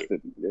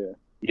positive. Yeah.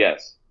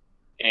 Yes.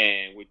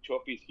 And with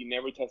Chofis, he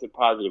never tested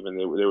positive, and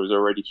there was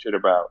already shit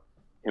about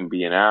him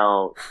being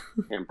out,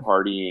 him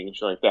partying, and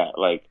shit like that.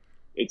 Like,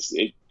 it's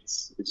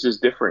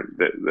just different.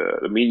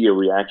 The media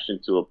reaction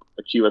to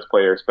a Chivas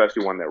player,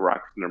 especially one that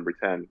rocks number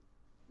 10,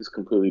 is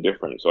completely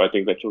different. So I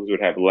think that Chofis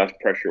would have less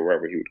pressure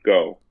wherever he would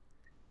go,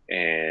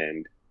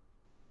 and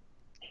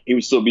he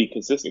would still be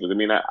consistent. Because I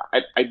mean,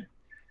 I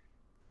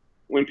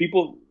when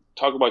people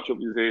talk about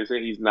Chofis, they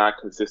say he's not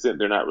consistent.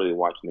 They're not really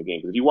watching the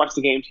games. If you watch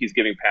the games, he's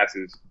giving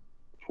passes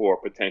for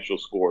potential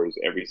scores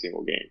every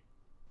single game.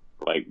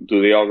 Like,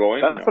 do they all go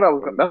in? That's what I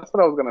was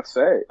gonna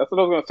say. That's what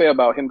I was gonna say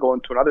about him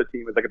going to another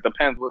team. It's like it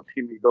depends what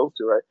team he goes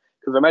to, right?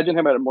 Because imagine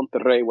him at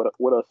Monterrey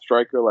with a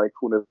striker like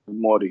Funes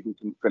Mori who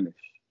can finish,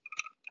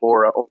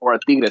 or a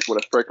Tigres with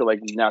a striker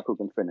like Gignac who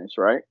can finish,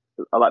 right?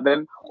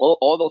 Then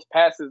all those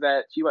passes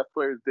that Chivas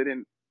players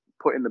didn't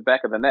put in the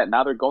back of the net,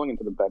 now they're going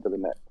into the back of the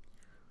net.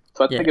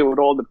 So I think it would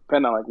all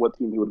depend on like what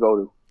team he would go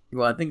to.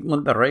 Well, I think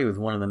Monterrey was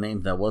one of the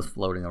names that was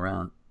floating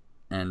around,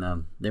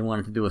 and they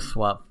wanted to do a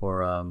swap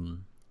for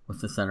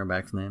what's the center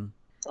back's name?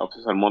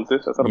 Cesar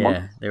Montes.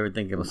 They were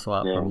thinking of a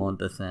swap for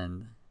Montes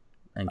and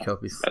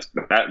Chofis.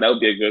 That would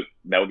be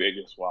a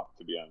good swap,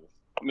 to be honest.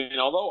 I mean,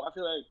 although I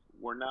feel like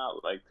we're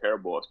not like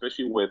terrible,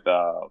 especially with.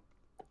 Now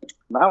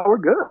we're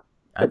good.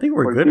 I think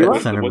we're good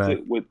at center back.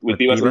 With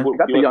Divas,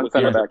 got the young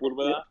center back.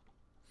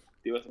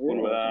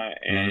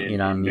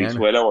 And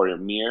Venezuela or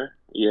Mir.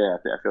 Yeah,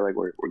 I feel like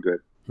we're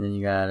good. And then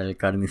you got El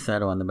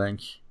Carnicero on the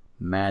bench.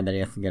 Mad that he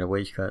has to get a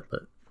wage cut,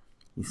 but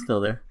he's still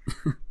there.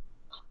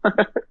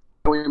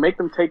 Can we make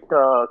them take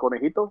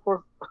Conejito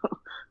for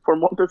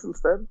Montes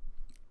instead?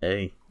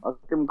 Hey, I'll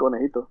give him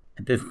Conejito.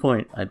 At this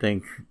point, I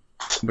think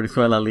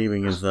Brizuela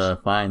leaving is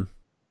fine.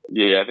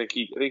 Yeah, I think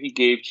he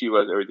gave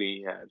Chivas everything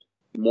he had,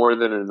 more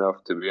than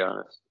enough, to be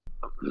honest.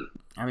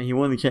 I mean, he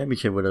won the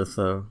championship with us,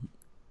 so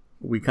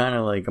we kind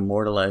of like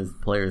immortalize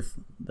players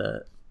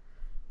that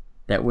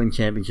win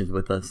championships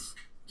with us,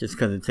 just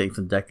because it takes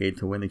a decade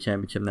to win the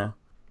championship now.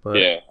 But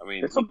yeah, I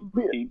mean,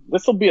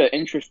 this will be an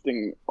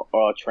interesting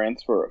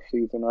transfer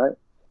season, right?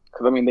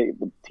 Because I mean,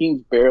 the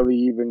teams barely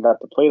even got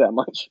to play that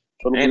much.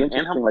 So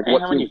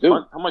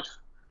how much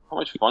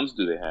funds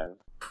do they have?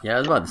 Yeah, I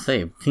was about to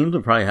say teams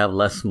would probably have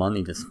less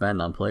money to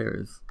spend on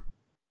players.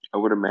 I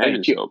would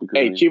imagine so.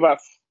 Because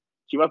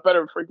Chivas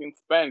better freaking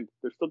spend.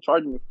 They're still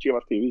charging me for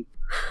Chivas TV.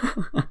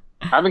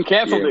 I haven't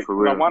canceled it.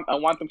 I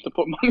want them to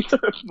put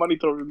money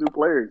towards new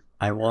players.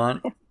 I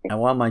want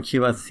my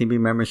Chivas TV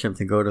membership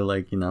to go to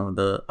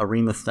the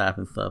arena staff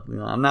and stuff.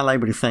 I'm not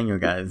like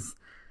Briseño, guys.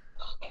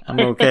 I'm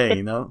okay.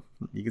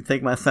 You can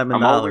take my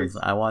 $7.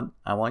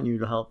 I want you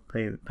to help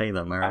pay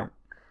them. All right.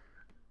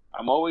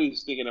 I'm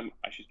always thinking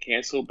I should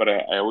cancel, but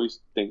I always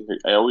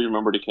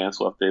remember to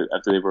cancel after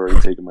they've already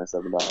taken my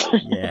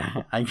 $7.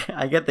 Yeah,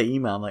 I get the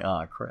email. I'm like,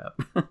 oh crap.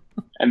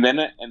 And then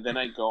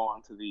I go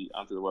onto the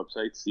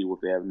website to see if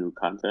they have new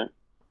content,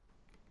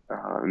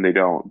 and they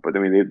don't. But I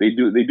mean, they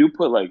do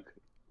put like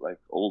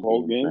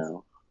old games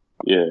now.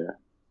 Yeah,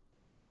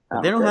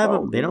 but they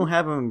don't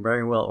have them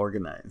very well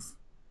organized.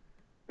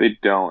 They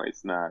don't.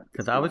 It's not.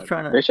 Because I was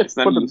trying to. They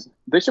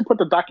should put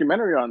the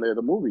documentary on there,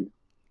 the movie.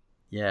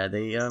 Yeah,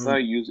 they. It's not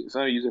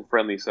a user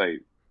friendly site.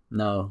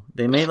 No,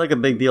 they made like a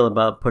big deal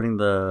about putting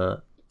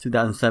the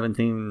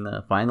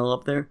 2017 final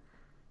up there,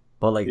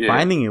 but like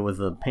finding it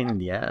was a pain in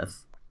the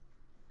ass.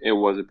 It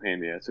was a pain in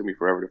the ass. It took me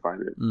forever to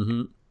find it.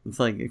 Mm-hmm. It's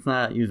like it's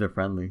not user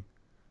friendly,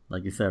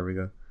 like you said,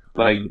 Rigo.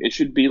 Like it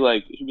should be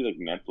like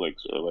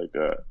Netflix or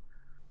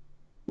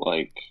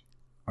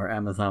or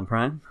Amazon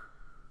Prime.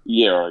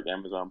 Yeah, or like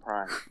Amazon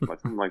Prime, like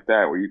something like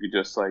that, where you could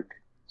just like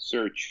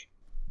search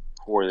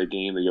for the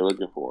game that you're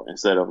looking for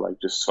instead of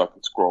like just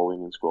fucking scrolling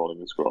and scrolling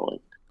and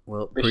scrolling.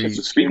 Well,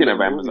 speaking of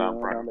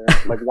Amazon Prime,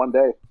 like one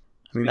day.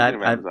 I mean,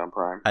 Amazon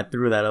Prime, I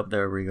threw that up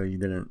there, Rigo. You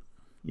didn't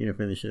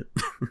finish it.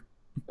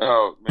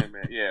 Oh man,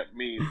 yeah,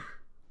 me,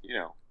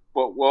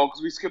 well,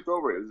 because we skipped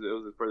over it. It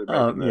was further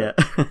back.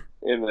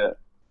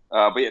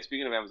 But yeah,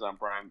 speaking of Amazon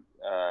Prime,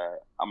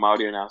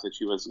 Amaudi announced that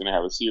she was going to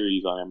have a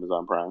series on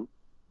Amazon Prime,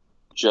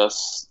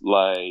 just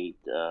like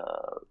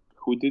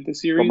who did the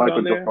series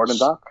on there? Jordan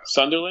Doc?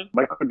 Sunderland,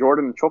 Michael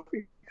Jordan and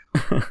Trophy.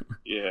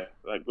 Yeah,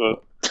 like a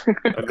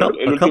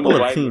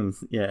couple of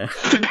teams. Yeah.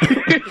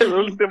 El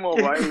último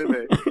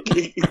baile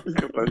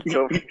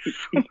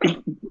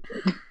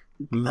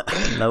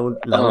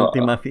la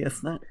última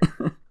fiesta.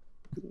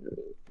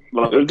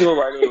 El último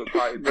baile would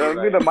probably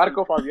be the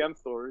Marco Fabian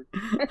story.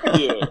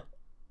 Yeah.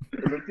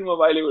 El último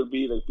baile would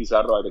be like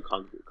Pizarro at the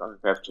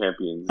CONCACAF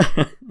Champions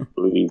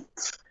League.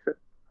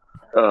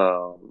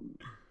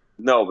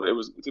 No, but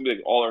it's gonna be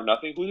like All or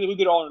Nothing. Who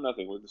did All or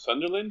Nothing? Was it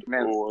Sunderland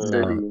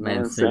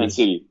Man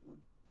City?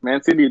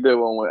 Man City did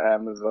one with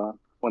Amazon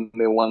when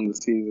they won the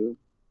season.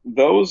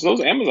 Those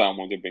Amazon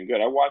ones have been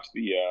good. I watched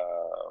the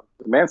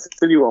Man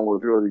City one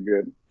was really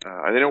good.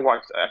 I didn't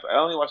watch. I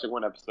only watched like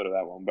one episode of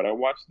that one, but I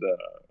watched the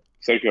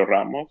Sergio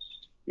Ramos.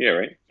 Yeah,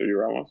 right. Sergio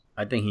Ramos.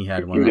 I think he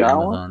had one on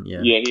Amazon.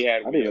 Yeah, he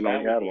had. I didn't know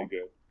he had one.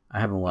 Good. I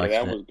haven't watched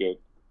that. That was good.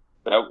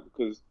 That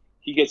because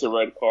he gets a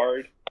red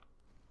card,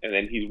 and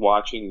then he's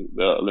watching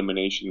the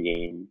elimination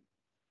game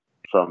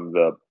from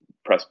the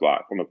press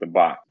box, from the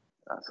box.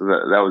 So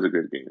that was a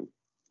good game.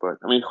 But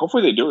I mean,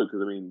 hopefully they do it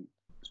because I mean,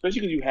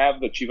 especially because you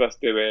have the Chivas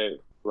TV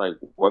like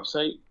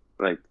website,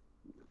 like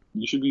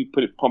you should be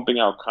pumping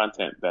out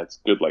content that's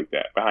good like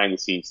that, behind the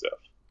scenes stuff.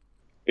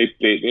 They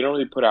don't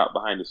really put out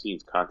behind the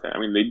scenes content. I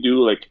mean, they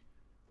do like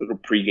little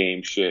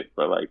pregame shit,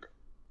 but like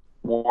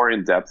more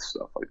in depth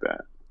stuff like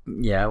that.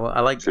 Yeah, well,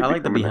 I like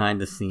the behind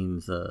the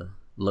scenes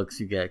looks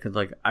you get because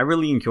like I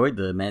really enjoyed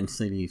the Man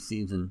City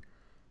season.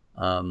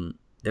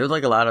 There was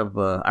like a lot of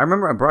I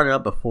remember I brought it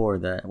up before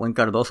that when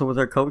Cardoso was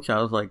our coach,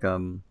 I was like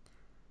on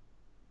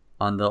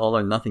the All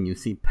or Nothing, you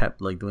see Pep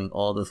like doing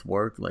all this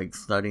work, like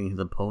studying his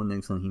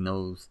opponents, and he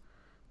knows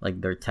like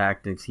their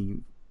tactics. He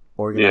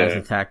organized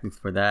the tactics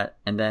for that,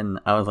 and then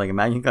I was like,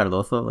 imagine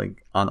Cardoso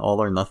like on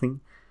All or Nothing.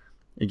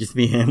 It'd just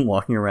be him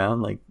walking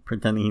around like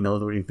pretending he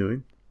knows what he's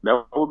doing.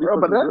 That would be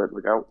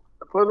good.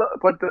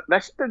 But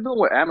that shit they're doing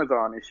with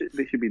Amazon,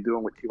 they should be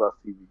doing with Chivas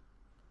TV.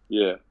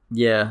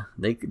 Yeah,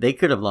 they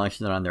could have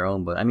launched it on their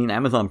own, but I mean,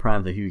 Amazon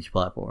Prime's a huge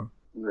platform.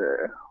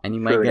 Yeah, and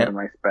you might get a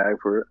nice bag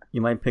for it.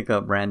 You might pick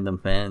up random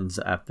fans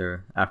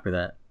after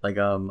that. Like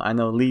I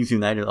know Leeds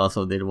United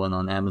also did one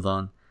on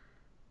Amazon,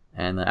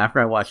 and after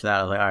I watched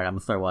that, I was like, all right, I'm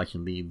gonna start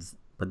watching Leeds.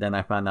 But then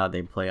I found out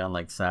they play on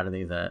like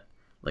Saturdays at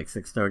like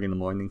 6:30 in the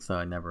morning, so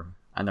I never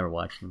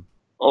watched them.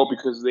 Oh,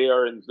 because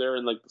they're in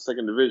like the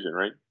second division,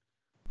 right?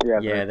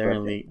 Yeah, they're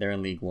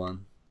in League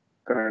One.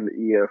 They're in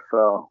the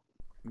EFL.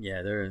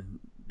 Yeah,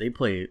 they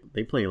play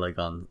like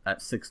at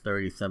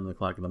 6:30, 7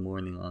 o'clock in the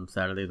morning on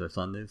Saturdays or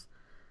Sundays.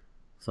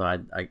 So I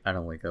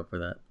don't wake up for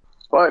that.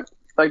 But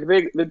like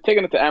they're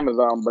taking it to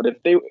Amazon. But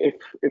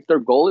if their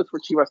goal is for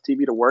Chivas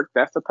TV to work,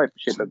 that's the type of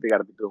shit that they got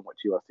to be doing with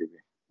Chivas TV.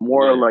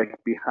 More like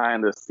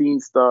behind the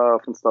scenes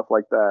stuff and stuff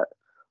like that.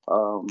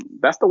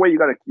 That's the way you're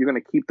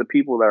gonna keep the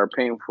people that are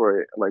paying for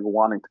it like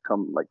wanting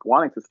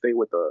to stay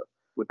with the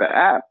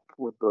app,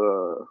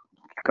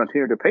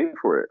 continue to pay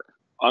for it.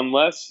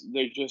 Unless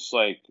they're just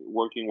like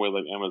working with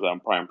like Amazon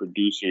Prime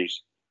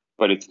producers,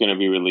 but it's going to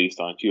be released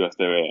on Chivas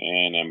TV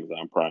and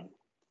Amazon Prime.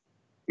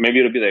 Maybe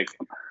it'll be like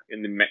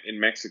in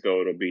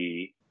Mexico it'll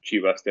be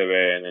Chivas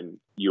TV and then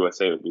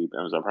USA will be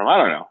Amazon Prime. I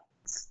don't know.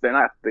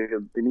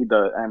 They need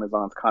the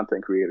Amazon's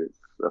content creators.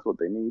 That's what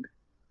they need.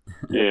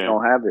 Yeah. They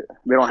don't have it.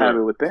 They don't have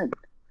it within.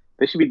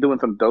 They should be doing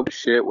some dope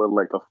shit with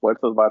like the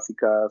Fuerzas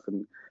Básicas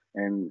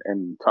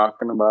and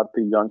talking about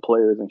the young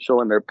players and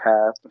showing their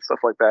past and stuff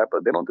like that,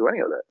 but they don't do any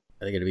of that.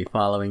 Are they going to be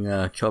following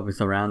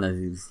Chopis around as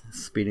he's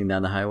speeding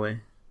down the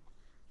highway?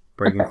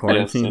 Breaking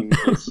quarantine?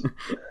 Yes,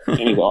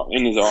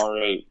 in his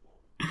R8.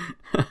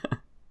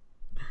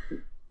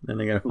 Then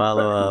they're going to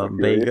follow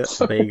Vega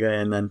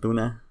and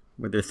Antuna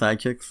with their side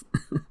chicks.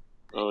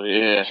 Oh,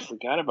 yeah. I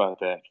forgot about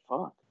that.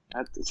 Fuck.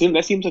 That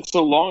seems like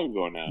so long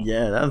ago now.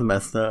 Yeah, that was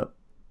messed up.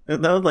 That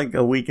was like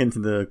a week into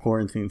the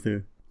quarantine,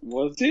 too.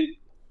 Was it?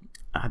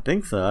 I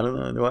think so. I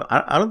don't know.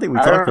 I don't think we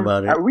talked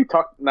about it. We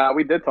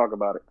did talk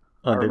about it.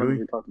 Oh, did we?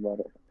 We talked about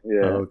it.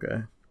 Yeah. Oh,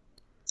 okay.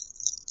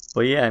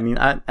 But yeah, I mean,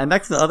 and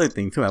that's the other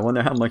thing too. I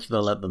wonder how much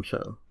they'll let them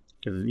show,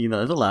 because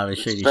there's a lot of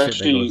shady shit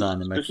that goes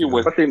on in Mexico.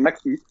 Especially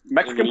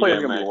Mexican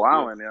players gonna be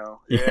wilding,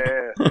 Yeah,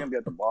 they're gonna be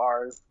at the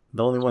bars.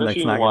 The only one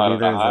that's not gonna be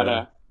there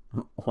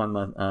is Juan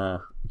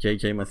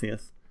JJ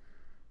Macias.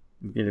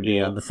 He's gonna be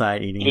on the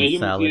side eating his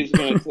salad.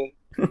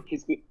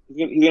 He's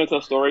gonna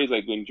tell stories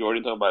like when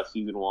Jordan talked about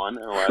season 1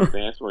 and The Last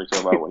Dance, where he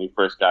talked about when he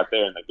first got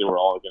there and like they were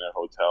all in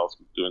hotels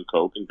doing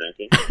coke and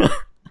drinking.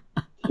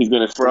 He's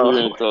gonna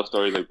tell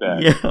stories like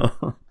that.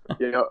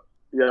 Yeah.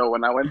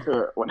 When I went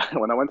to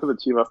the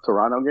Chivas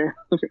Toronto game,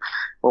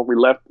 when we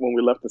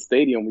left the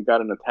stadium, we got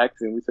in a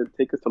taxi and we said,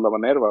 "Take us to La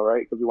Minerva,"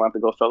 right? Because we wanted to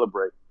go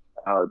celebrate.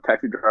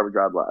 Taxi driver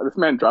drives by. This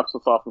man drops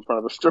us off in front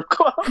of a strip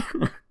club.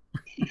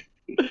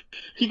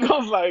 He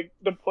goes like,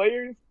 "The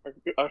players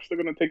are still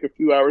gonna take a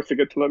few hours to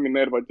get to La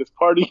Minerva. Just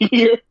party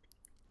here."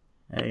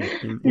 Hey,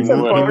 he said,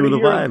 "Party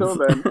here until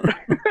then."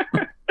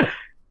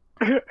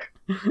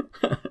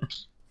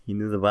 He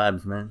knew the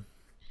vibes, man.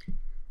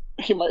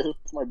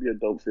 This might be a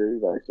dope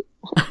series, actually.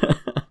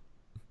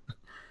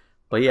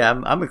 But yeah,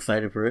 I'm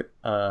excited for it.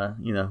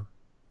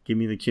 Give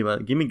me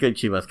good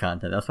Chivas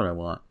content. That's what I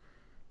want.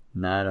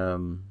 Not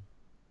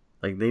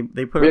like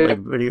they put up like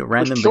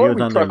random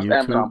videos on their YouTube.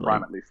 Amazon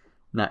Prime, at least.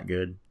 Not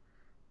good.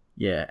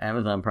 Yeah,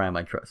 Amazon Prime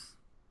I trust.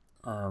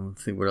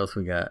 Let's see what else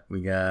we got.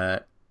 We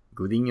got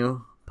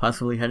Gudiño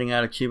possibly heading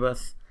out of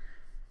Chivas.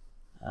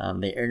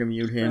 They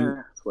interviewed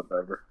him.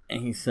 Whatever.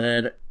 And he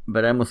said,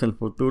 "Veremos el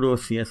futuro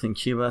si es en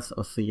Chivas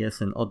o si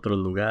es en otro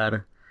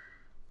lugar."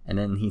 And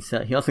then he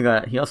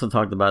also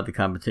talked about the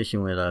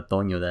competition with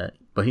Toño,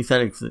 but he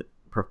said it's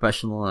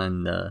professional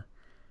and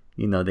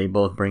they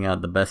both bring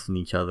out the best in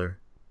each other.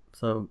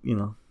 So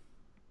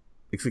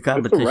it's a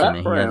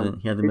competition,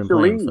 and he hasn't been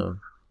playing. So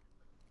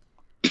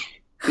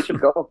he should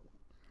go.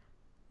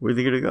 Where's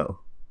he gonna go?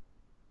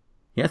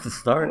 He has to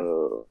start.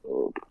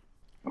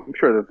 I'm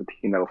sure there's a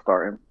team that'll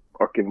start him.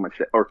 Or give him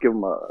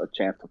a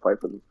chance to fight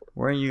for them.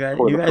 Where are you guys?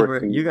 You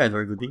guys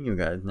were Gudiño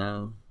guys.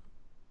 Now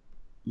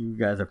you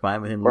guys are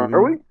fine with him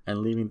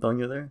leaving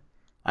Toño there.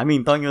 I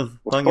mean, Toño's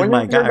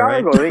my guy,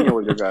 right? Gudiño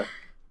was your guy.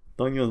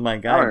 Toño's my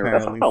guy.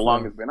 That's how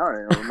long it's been. I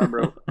don't even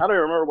remember. I don't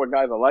even remember what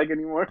guys are like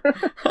anymore.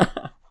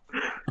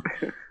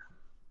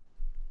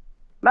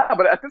 Nah,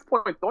 but at this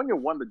point, Toño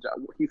won the job.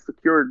 He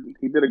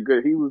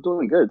was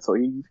doing good, so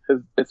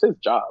it's his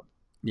job.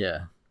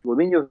 Yeah.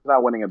 Gudiño's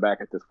not winning it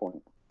back at this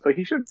point. So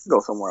he should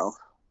go somewhere else.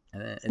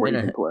 It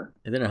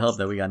didn't help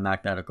that we got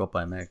knocked out of Copa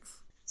MX.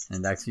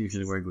 And that's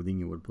usually where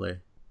Gudiño would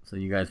play. So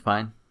you guys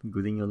fine?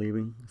 Gudiño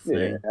leaving?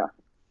 Yeah,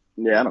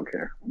 I don't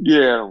care. Yeah,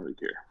 I don't really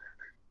care.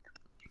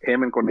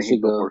 Him and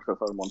Cornejito for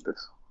Cesar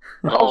Montes.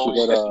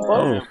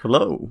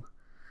 Hello.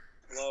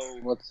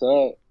 What's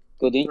up?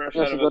 Gudiño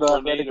should go to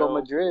Atletico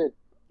Madrid.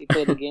 He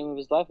played the game of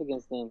his life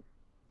against them.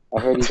 I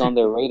heard he's on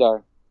their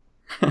radar.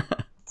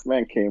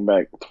 Man came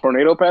back.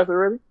 Tornado pass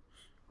already?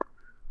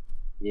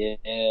 Yeah,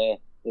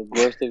 the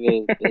worst of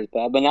it is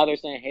bad. But now they're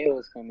saying hail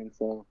is coming,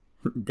 so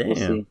damn. We'll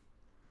see. What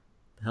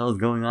the hell is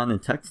going on in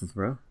Texas,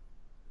 bro?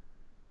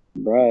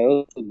 Bro, it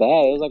was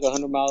bad. It was like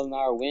 100 miles an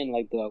hour wind.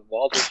 Like the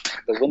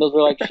windows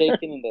were like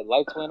shaking and the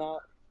lights went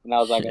out. And I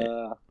was like,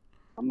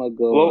 I'm gonna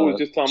go. Flo was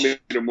just telling me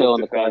to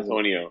move to San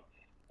Antonio,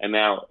 and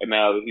now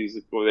he's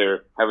over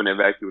there having to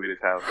evacuate his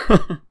house.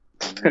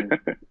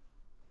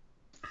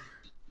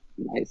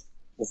 Nice.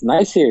 It's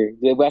nice here.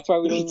 That's why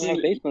we don't even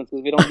have basements,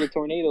 because we don't get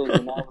tornadoes,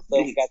 and all of a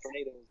sudden we got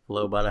tornadoes.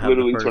 Flo about to have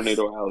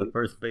the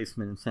first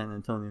basement in San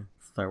Antonio.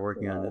 Start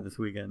working on it this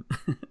weekend.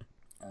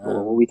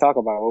 What we talking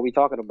about? We're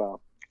talking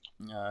about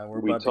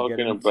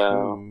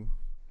the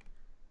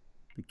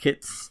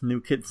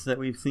new kits that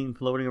we've seen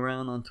floating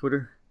around on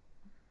Twitter.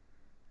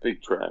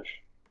 Big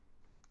trash.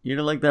 You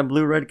don't like that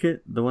blue-red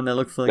kit? The one that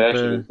looks like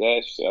the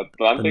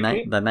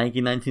Nike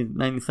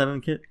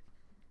 1997 kit?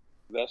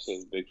 That's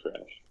a big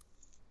trash.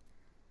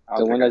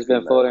 The one that's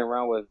been floating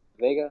around with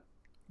Vega?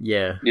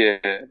 Yeah. Yeah.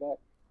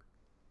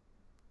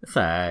 It's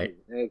alright.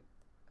 It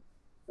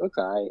looks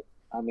alright.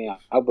 I mean,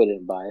 I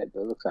wouldn't buy it,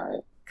 but it looks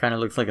alright. Kind of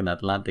looks like an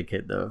Atlante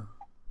kit, though.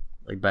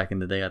 Like back in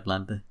the day,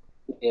 Atlante.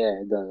 Yeah,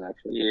 it does,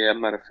 actually. Yeah,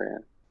 I'm not a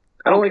fan.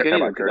 I don't like any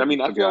of it. I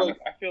mean, I feel like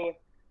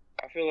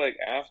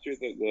after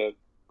the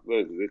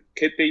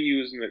kit they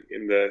used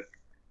in the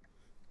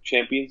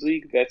Champions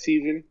League that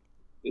season,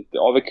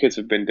 all the kits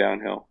have been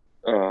downhill.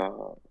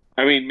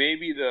 I mean,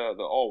 maybe the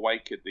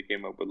all-white kit they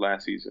came up with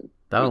last season.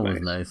 That one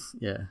was nice,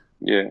 yeah.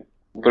 Yeah.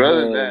 But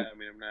other than that, I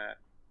mean, I'm not...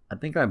 I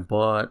think I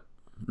bought...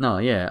 No,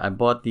 yeah, I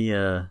bought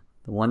the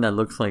one that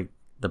looks like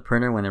the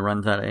printer when it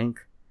runs out of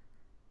ink.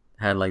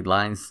 Had, like,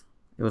 lines.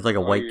 It was like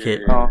a white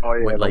kit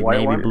with, like,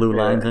 navy blue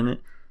lines in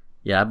it.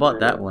 Yeah, I bought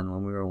that one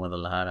when we were in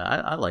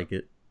Guadalajara. I like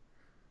it.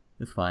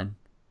 It's fine.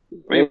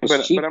 But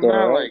I'm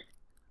not, like...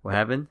 What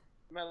happened?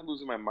 I'm not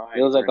losing my mind.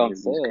 It was, like, on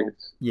sale.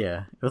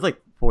 Yeah, it was,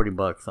 like, $40.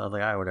 I was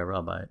like, all right, whatever,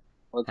 I'll buy it.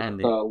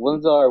 Anybody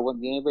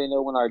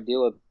know when our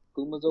deal with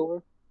Puma's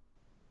over?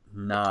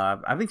 No,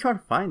 I've been trying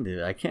to find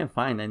it. I can't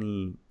find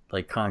any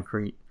like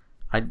concrete.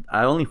 I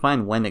only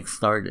find when it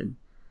started,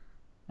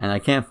 and I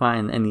can't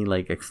find any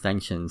like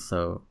extensions.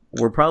 So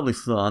we're probably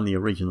still on the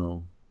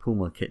original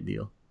Puma kit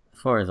deal,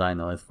 as far as I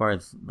know. As far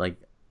as like,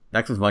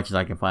 that's as much as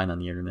I can find on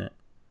the internet.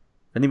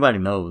 If anybody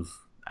knows,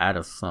 add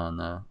us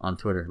on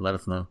Twitter. Let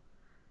us know.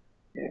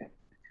 Yeah,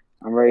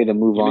 I'm ready to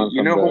move on.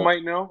 You know who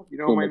might know? You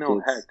know who might know?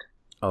 Heck.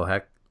 Oh,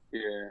 Heck.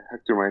 Yeah,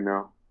 Hector might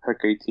know.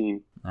 Heck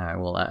 18. All right,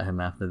 we'll add him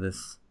after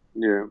this.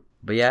 Yeah.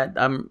 But yeah,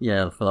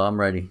 Phil, I'm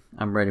ready.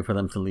 I'm ready for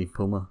them to leave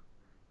Puma,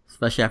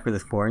 especially after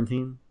this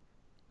quarantine.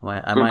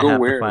 I might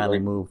have to finally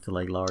move to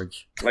like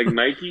large. Like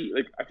Nike,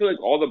 like I feel like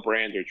all the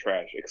brands are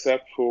trash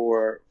except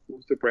for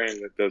who's the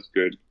brand that does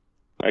good?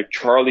 Like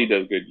Charlie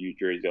does good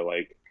jerseys. I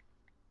like.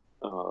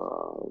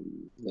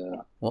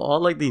 Yeah. Well,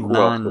 all like these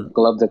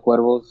Club de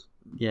Cuervos.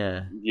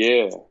 Yeah.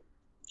 Yeah.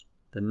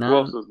 Who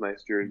else does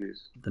nice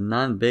jerseys? The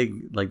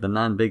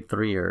non-big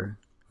three are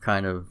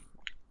kind of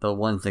the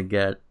ones that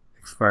get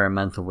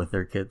experimental with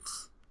their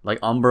kits. Like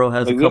Umbro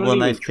has a couple of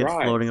nice kits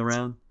floating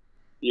around.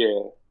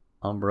 Yeah.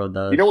 Umbro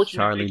does. You know what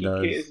Charlie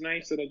does. Kit is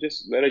nice that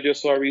I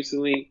just saw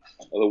recently?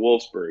 The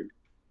Wolfsburg.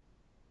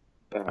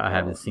 I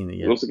haven't seen it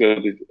yet. It looks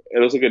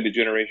like a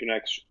Degeneration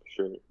X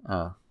shirt.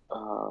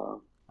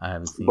 Oh. I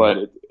haven't seen it.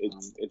 But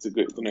it's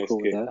a nice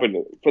kit. But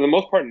for the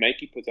most part,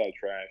 Nike puts out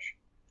trash.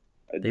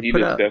 They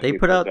put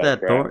out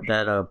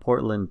that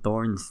Portland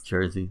Thorns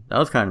jersey. That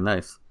was kind of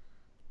nice.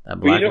 That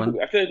black one.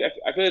 I feel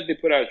like they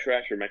put out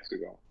trash for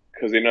Mexico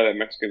because they know that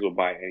Mexicans will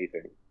buy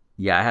anything.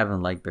 Yeah, I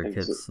haven't liked their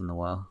kits in a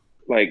while.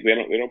 Like they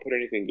don't put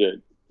anything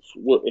good.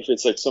 If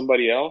it's like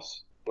somebody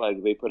else,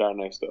 like they put out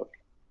nice stuff.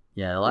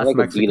 Yeah, the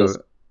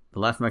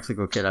last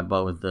Mexico kit I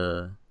bought was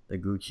the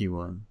Gucci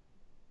one,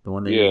 the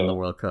one they used in the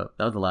World Cup.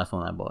 That was the last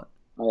one I bought.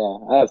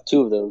 Oh yeah, I have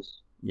 2 of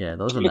those. Yeah,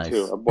 those are nice.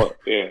 Too. I bought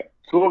 2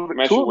 of them. I'm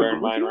actually wearing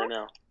mine right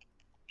now.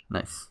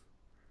 Nice.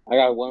 I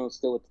got one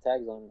still with the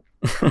tags on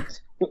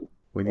it.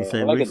 When you say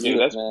I like Gucci?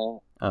 Adidas, man.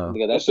 Oh,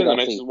 that's the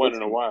nicest one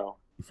in a while.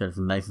 You said it's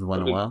the nicest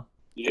one in a while?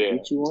 Yeah.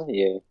 Gucci one,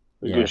 yeah.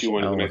 The Gucci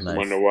one is the nicest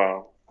one in a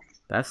while.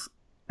 I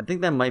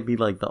think that might be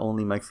like the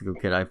only Mexico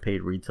kit I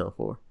paid retail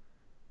for.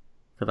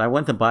 Because I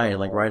went to buy it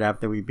like right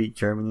after we beat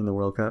Germany in the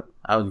World Cup.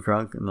 I was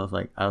drunk and I was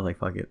like,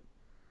 fuck it.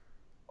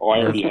 Oh, I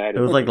already had it.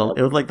 It was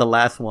like the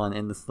last one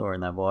in the store,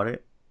 and I bought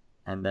it,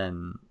 and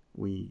then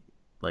we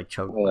like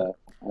choked. Oh, yeah,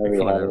 I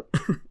already had it.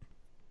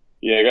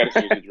 Yeah, I got to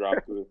seriously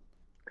drop through.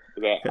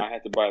 I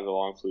had to buy the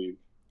long sleeve.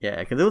 Yeah,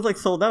 because it was like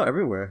sold out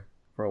everywhere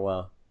for a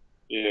while.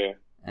 Yeah.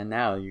 And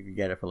now you can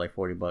get it for like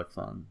 $40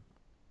 on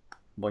a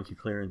bunch of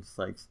clearance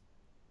sites.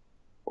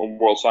 On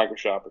World Soccer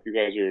Shop, if you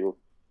guys are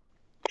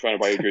trying to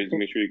buy your jersey,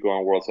 make sure you go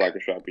on World Soccer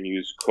Shop and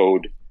use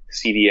code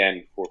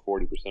CDN for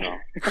 40% off.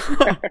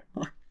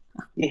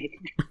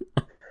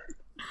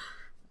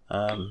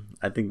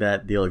 I think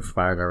that deal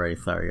expired already.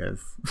 Sorry, guys.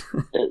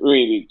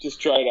 Really,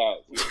 just try it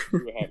out. See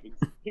what happens.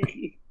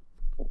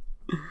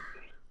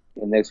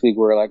 And next week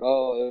we're like,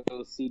 oh, it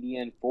was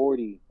CDN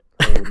 40.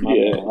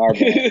 Yeah.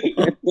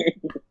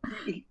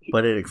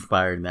 But it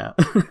expired now.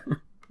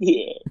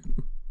 Yeah.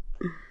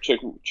 Check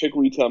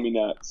retail me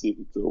now. See if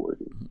it's still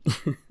working.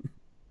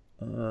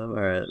 All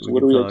right. So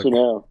what are we up to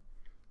now?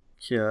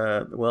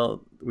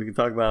 Well, we can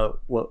talk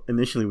about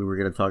initially we were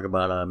going to talk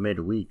about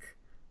midweek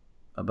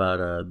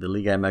about the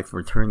Liga MX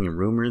returning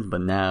rumors,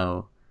 but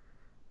now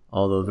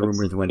all those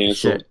rumors went to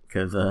shit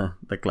because the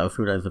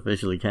Clausura is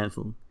officially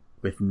canceled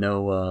with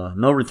no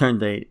return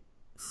date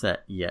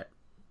set yet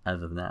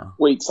as of now.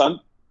 Wait,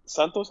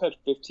 Santos had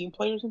 15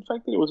 players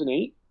infected? It wasn't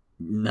 8?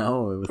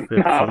 No, it was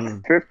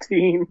 15.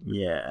 15?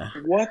 Yeah.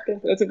 What?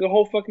 That's like a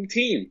whole fucking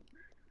team.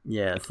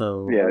 Yeah,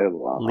 so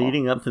wow.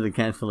 Leading up to the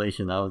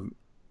cancellation, that was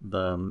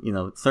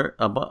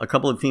a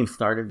couple of teams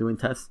started doing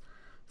tests.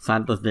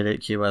 Santos did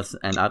it, Chivas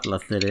and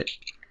Atlas did it.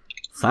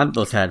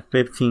 Santos had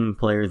 15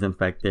 players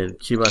infected,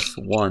 Chivas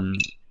 1,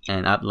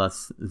 and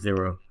Atlas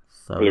 0.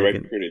 So for the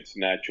record, it's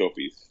not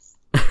Chofis.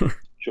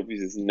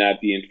 Chofis is not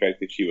the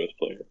infected Chivas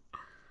player.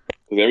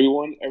 Because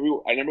everyone, I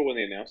remember when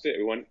they announced it,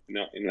 everyone,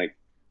 in like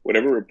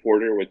whatever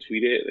reporter would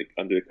tweet it, like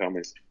under the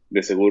comments,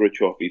 de seguro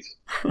Chofis.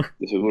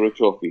 De seguro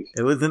Chofis.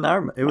 It was in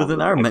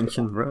our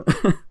mentions, bro.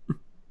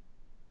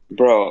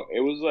 Bro,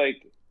 it was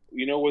like,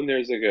 when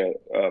there's like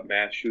a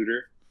mass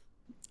shooter.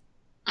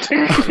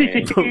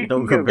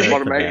 don't compare it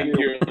to that.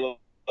 You're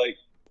like,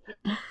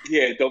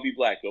 yeah, don't be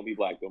black, don't be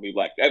black, don't be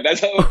black.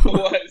 That's how it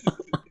was.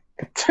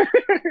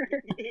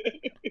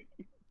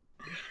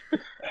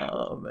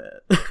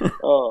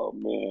 Oh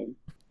man.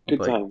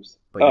 Good times.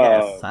 But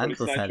yeah,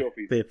 Santos had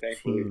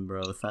 15,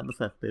 bro. Santos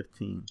had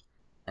 15.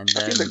 And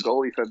then I think the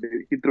goalie said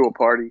he threw a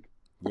party.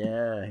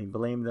 Yeah, he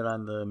blamed it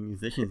on the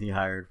musicians he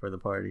hired for the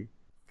party.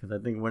 Because I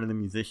think one of the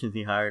musicians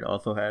he hired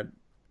also had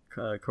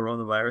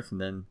coronavirus,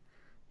 and then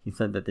he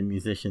said that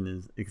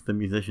it's the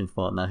musician's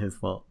fault, not his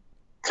fault.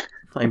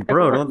 It's like,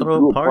 bro, don't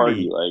throw a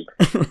party. Like,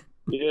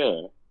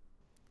 yeah.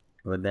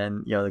 But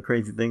then, the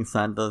crazy thing,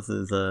 Santos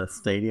is a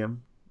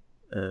stadium,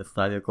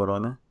 Estadio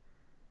Corona.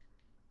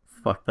 It's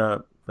fucked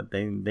up, but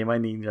they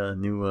might need a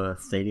new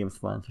stadium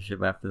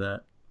sponsorship after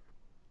that.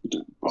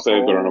 Say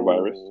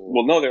coronavirus.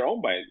 Well, no, they're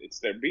owned by it. It's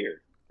their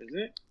beer, isn't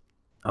it?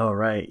 Oh,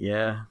 right,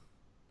 yeah.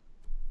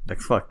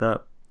 That's fucked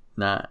up.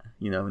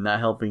 not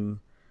helping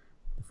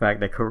the fact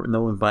that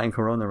no one's buying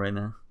Corona right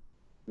now.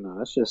 No,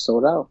 that's just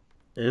sold out.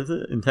 Is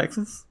it in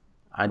Texas?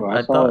 I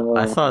Well,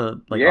 I saw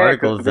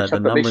articles that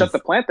they shut the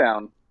plant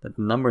down. That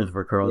the numbers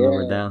for Corona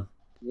were down.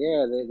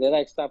 Yeah, they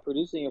like stopped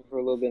producing it for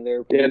a little bit.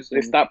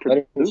 They stopped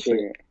producing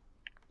it.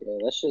 Yeah,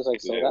 that shit's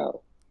like sold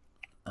out.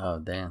 Oh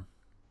damn!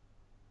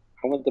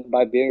 I went to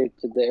buy beer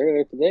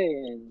earlier today,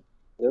 and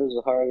there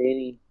was hardly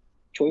any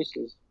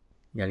choices.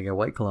 You gotta get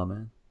White Claw,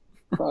 man.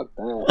 Fuck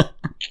that.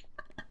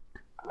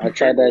 I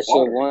tried that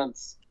shit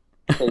once.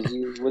 Was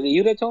it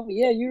you that told me?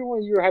 Yeah, you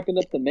were hyping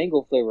up the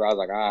mango flavor. I was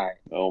like, all right.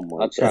 Oh my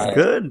god. That's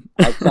good.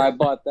 I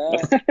bought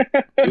that.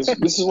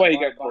 This is why you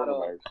got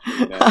coronavirus.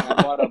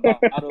 I bought a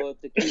bottle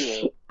of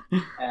tequila,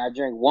 and I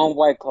drank one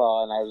White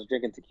Claw, and I was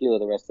drinking tequila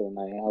the rest of the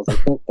night. I was like,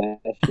 fuck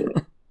that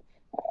shit.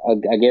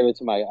 I gave it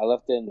to I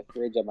left it in the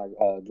fridge at my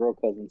girl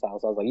cousin's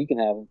house. I was like, you can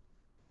have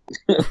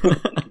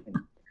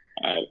them.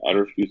 I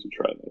refuse to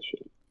try that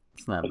shit.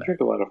 It's not bad. I drink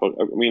a lot of.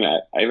 I mean,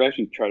 I've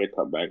actually tried to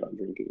cut back on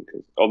drinking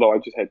because although I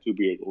just had 2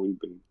 beers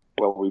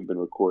while we've been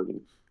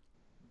recording.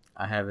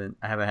 I haven't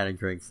had a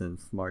drink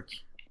since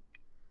March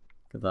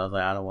because I was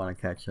like, I don't want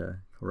to catch a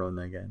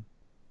Corona again.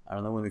 I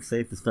don't know when it's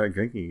safe to start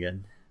drinking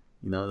again.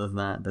 They're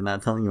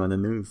not telling you on the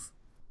news.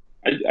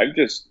 I've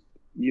just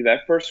that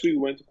first week we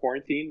went to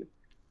quarantine.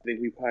 I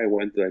think we probably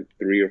went to like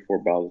 3 or 4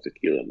 bottles of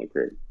tequila in my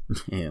crib.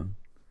 Damn.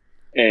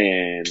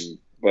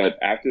 But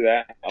after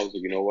that, I was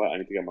like, you know what? I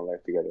need to get my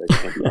life together. I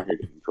can't be out here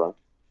getting drunk.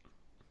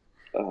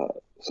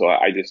 So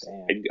I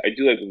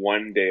do like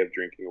 1 day of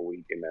drinking a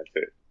week, and that's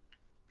it.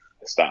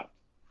 I stopped.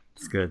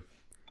 It's good.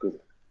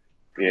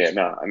 Yeah,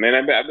 no. I mean,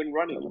 I've been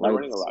running. I'm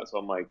running a lot, so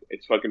I'm like,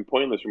 it's fucking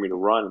pointless for me to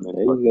run and then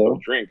go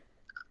drink.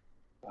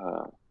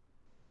 So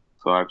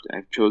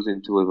I've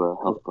chosen to live a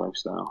health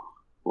lifestyle.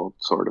 Well,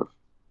 sort of.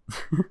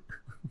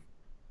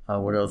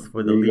 What else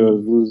for the league?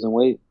 Losing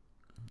weight.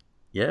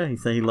 Yeah, he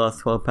said he lost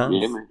 12 pounds.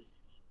 Yeah, man.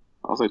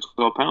 I was like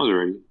 12 pounds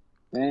already.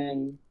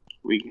 Man,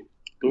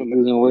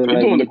 losing weight.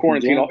 You're doing the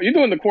quarantine. You're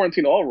doing the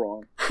quarantine all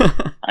wrong.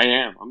 I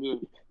am. I'm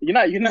doing. You're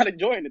not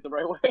enjoying it the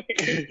right way.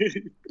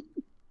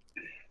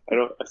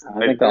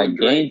 I think I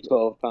gained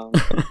 12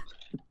 pounds.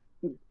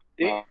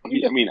 I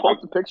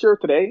post a picture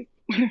today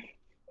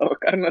of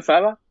carne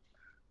asada.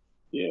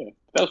 Yeah,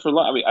 that was for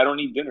lunch. I mean, I don't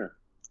eat dinner.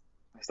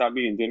 I stopped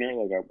eating dinner.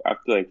 Like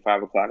after like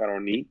 5 o'clock, I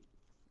don't eat.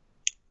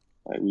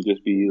 Like we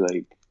just be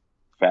like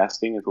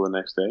fasting until the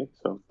next day.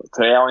 So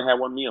today I only had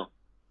 1 meal,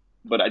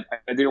 but I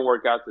didn't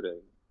work out today.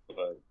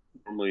 But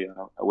normally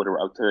I would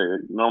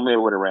have. Normally I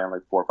would have ran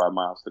like 4 or 5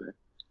 miles today,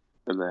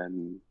 and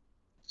then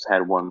just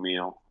had 1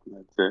 meal. And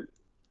that's it.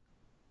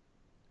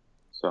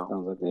 So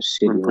like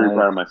I'm pretty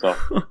proud of myself.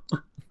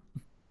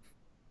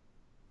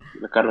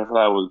 The carne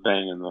asada was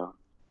banging though,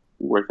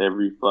 worth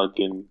every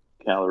fucking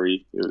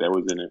calorie that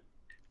was in it.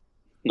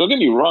 Don't get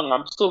me wrong,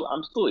 I'm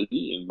still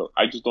eating, but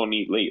I just don't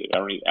eat late. I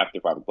don't eat after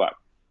 5 o'clock.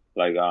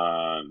 Like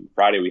on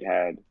Friday we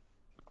had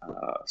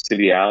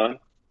City Island.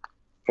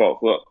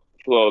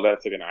 Flo,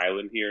 that's like an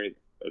island here.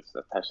 It's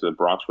attached to the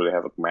Bronx where they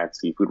have like mad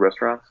seafood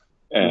restaurants.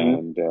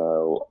 And we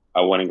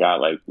went and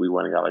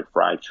got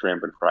fried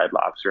shrimp and fried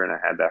lobster, and I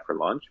had that for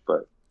lunch.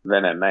 But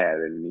then at night I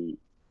didn't eat.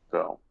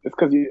 So it's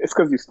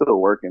because you're still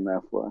working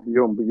that far. You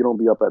don't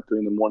be up at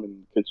 3 a.m.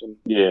 in the kitchen.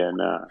 Yeah,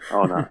 nah.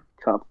 Oh no.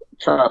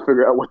 Trying to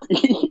figure out what to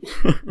eat.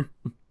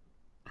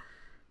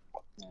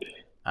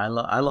 I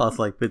lost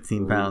like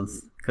 15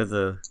 pounds because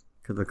of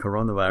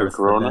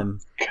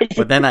coronavirus.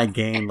 But then I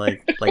gained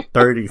like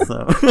 30.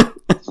 So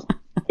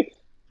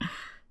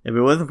if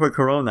it wasn't for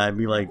Corona, I'd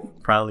be like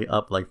probably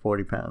up like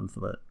 40 pounds.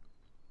 But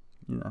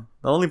the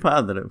only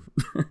positive.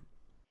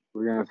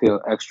 We're gonna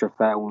feel extra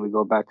fat when we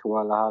go back to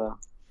Guadalajara.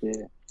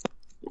 Yeah.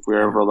 If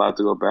we're ever allowed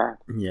to go back.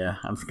 Yeah,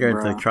 I'm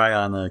scared to try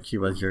on a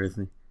Chivas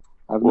jersey.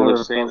 I've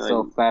never felt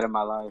so fat in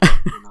my life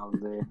when I was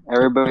there.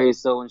 Everybody's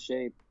so in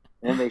shape.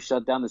 And they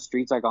shut down the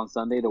streets like on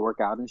Sunday to work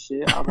out and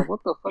shit. I was like,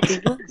 what the fuck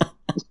is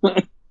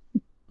this?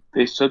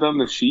 They shut down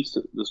the streets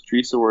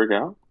to work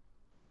out?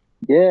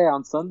 Yeah,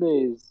 on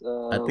Sundays.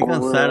 I think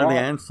on Saturday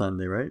and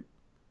Sunday, right?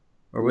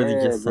 Or was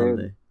it just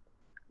Sunday?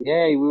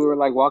 Yeah, we were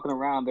like walking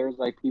around. There's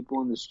like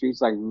people in the streets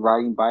like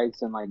riding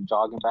bikes and like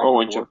jogging back.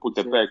 Oh, in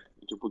Chapultepec.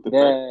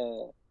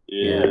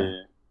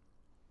 Yeah.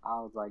 I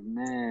was like,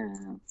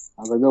 man.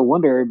 I was like, no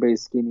wonder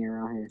everybody's skinny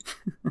around here.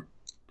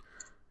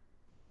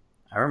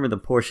 I remember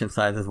the portion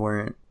sizes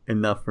weren't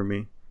enough for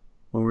me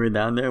when we were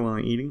down there when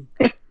we were eating.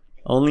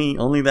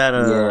 Only that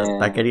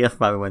taqueria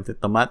spot we went to,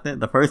 Tomate,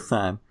 the first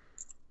time.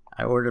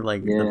 I ordered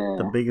like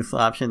the biggest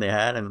option they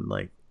had, and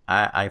like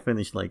I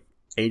finished like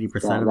 80% of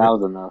it. That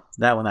was enough.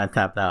 That one I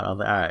tapped out. I was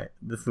like, all right,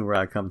 this is where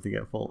I come to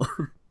get full.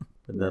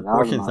 But the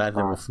portion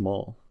sizes were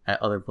small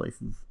at other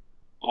places.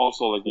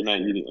 Also, like you're not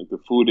eating, like the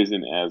food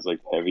isn't as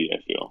like heavy.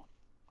 I feel.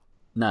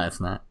 No,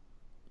 it's not.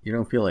 You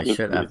don't feel like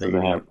shit after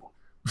you eat.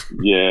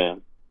 Yeah.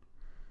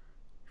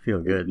 Feel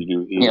good.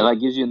 Yeah, like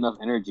gives you enough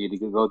energy to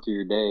go through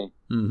your day.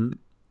 Mm-hmm.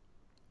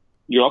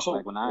 You're also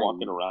like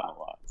walking around a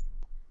lot.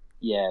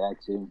 Yeah,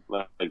 that too.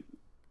 Like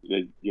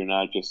you're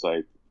not just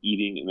like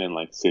eating and then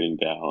like sitting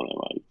down and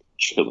like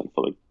chilling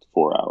for like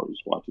 4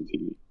 hours watching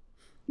TV.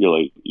 You're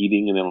like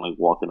eating and then like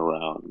walking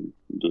around and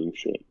doing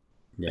shit.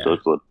 Yeah. So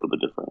it's a little bit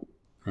different.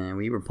 And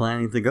we were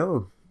planning to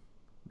go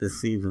this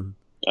season.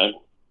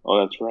 Oh,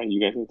 that's right. You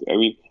guys. I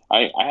mean,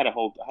 I had a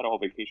whole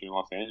vacation in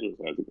Los Angeles.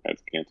 I had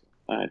to cancel.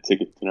 I had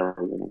tickets and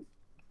everything.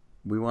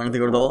 We wanted to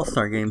go to the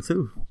All-Star game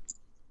too.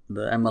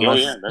 The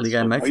MLS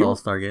Liga MX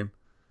All-Star game.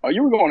 Oh,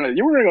 you were going to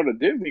go to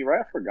Disney,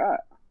 right? I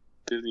forgot.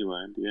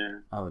 Disneyland, yeah.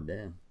 Oh,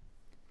 damn.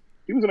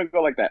 He was gonna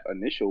go like that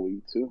initial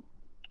week too.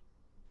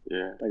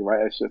 Yeah. Like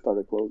right as shit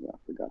started closing, I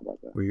forgot about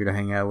that. Were you gonna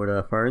hang out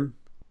with Fern?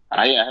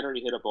 I had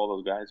already hit up all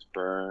those guys,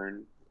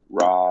 Fern,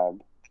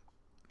 Rob,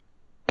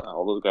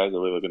 all those guys that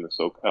live in the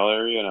SoCal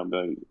area, and I'm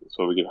like,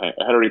 so we could. I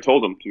had already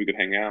told them so we could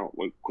hang out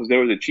because there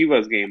was a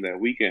Chivas game that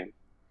weekend.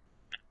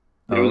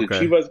 There was a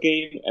Chivas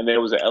game, and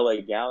there was a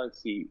LA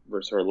Galaxy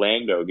versus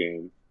Orlando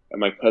game, and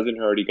my cousin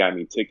already got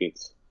me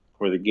tickets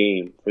for the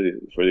game for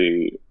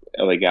the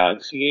LA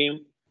Galaxy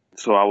game.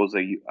 So I was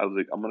like,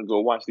 I'm gonna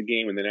go watch the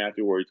game, and then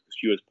afterwards,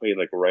 Chivas played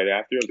like right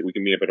after. We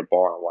can meet up at a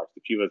bar and watch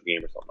the Chivas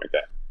game or something like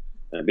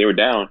that. And they were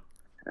down,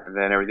 and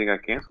then everything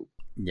got canceled.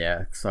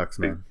 Yeah, it sucks,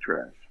 man. Big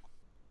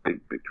trash.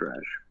 Big trash.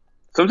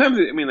 Sometimes,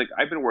 I mean, like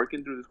I've been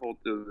working through this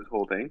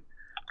whole thing.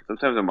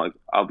 Sometimes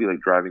I'll be like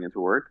driving into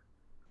work,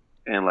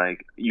 and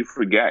like you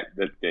forget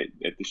that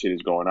the shit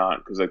is going on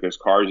because like there's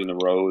cars in the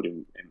road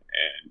and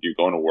you're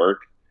going to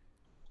work,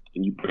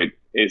 and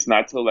it's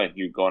not till like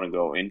you're going to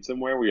go in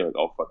somewhere where you're like,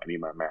 oh fuck, I need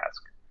my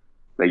mask,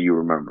 that you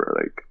remember.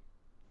 Like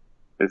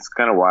it's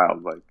kind of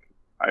wild. Like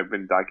I've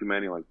been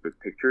documenting like the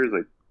pictures,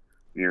 like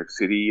New York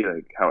City,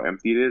 like how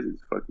empty it is.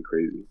 It's fucking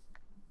crazy.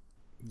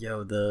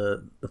 Yo,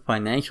 the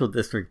financial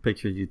district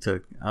pictures you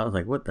took, I was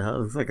like, what the hell?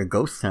 It looks like a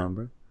ghost town,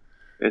 bro.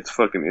 It's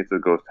a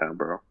ghost town,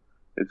 bro.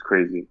 It's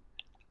crazy.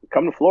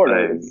 Come to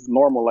Florida, it's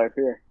normal life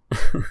here.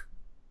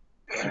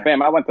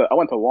 Fam, I went to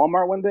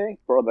Walmart one day,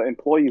 bro. The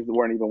employees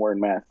weren't even wearing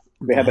masks.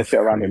 They had that shit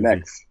around their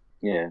necks.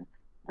 Yeah,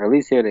 at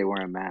least here they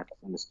wearing masks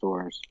in the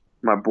stores.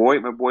 My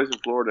boy's in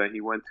Florida.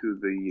 He went to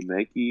the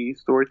Nike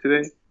store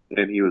today,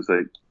 and he was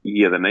like,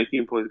 "Yeah, the Nike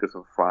employees got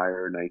some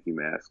fire Nike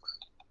masks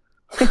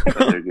that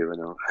they're giving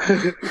them."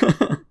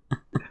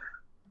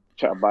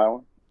 Try to buy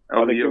one?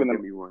 Oh, they're giving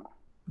me one.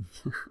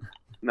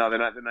 No, they're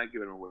not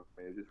giving them away.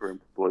 It's just for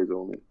employees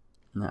only.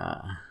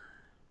 Nah.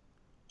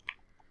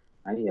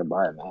 I need to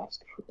buy a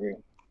mask for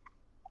real.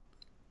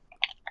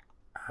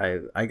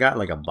 I got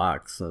like a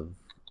box of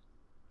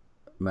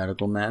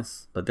medical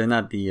masks, but they're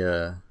not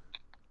the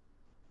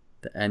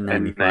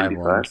N95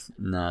 ones.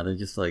 Nah, they're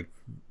just like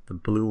the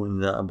blue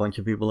ones that a bunch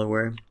of people are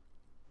wearing.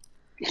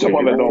 Some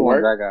of them don't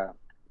work. I got.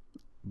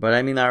 But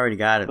I mean, I already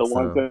got it. The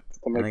ones that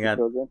make you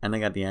feel good. And I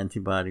got the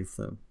antibodies,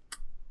 so.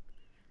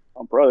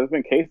 Oh, bro, there's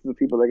been cases of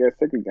people that get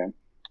sick again.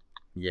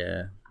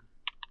 Yeah.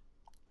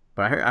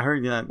 But I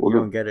heard that you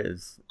don't get it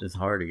as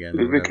hard again.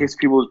 There's been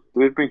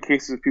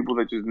cases of people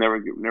that just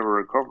never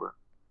recover.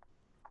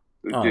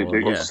 They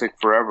go sick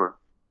forever.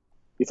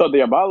 You saw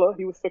Diabala?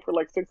 He was sick for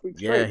like 6 weeks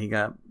straight.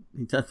 Yeah,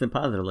 he tested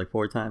positive like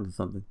 4 times or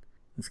something.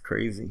 It's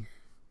crazy.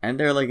 And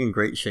they're like in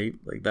great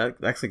shape. Like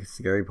that's like a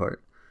scary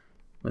part.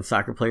 When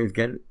soccer players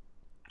get it,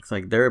 it's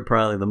like they're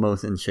probably the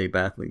most in shape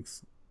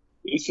athletes.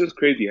 It's just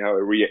crazy how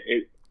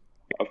it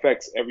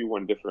affects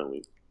everyone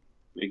differently.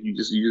 Like you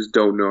just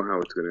don't know how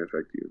it's going to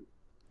affect you.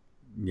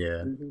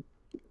 Yeah.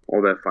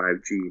 All that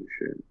 5G and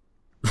shit.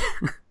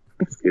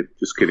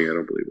 Just kidding. I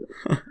don't believe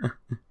that.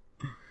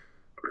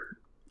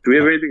 Do we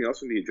have anything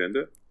else on the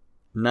agenda?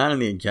 Not on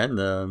the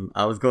agenda.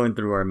 I was going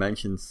through our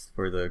mentions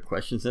for the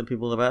questions that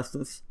people have asked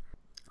us.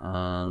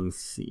 Let's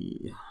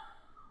see.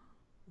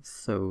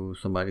 So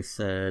somebody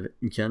said,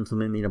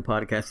 "Gentlemen, need a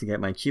podcast to get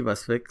my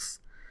Chivas fix.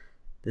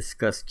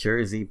 Discuss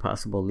jersey,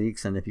 possible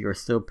leaks, and if you are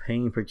still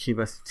paying for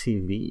Chivas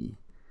TV."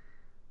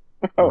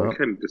 Oh, we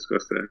couldn't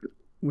discuss that.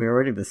 We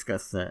already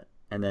discussed that.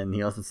 And then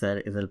he also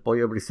said, "Is El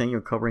Pollo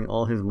Briseño covering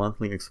all his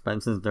monthly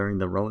expenses during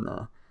the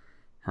Rona?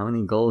 How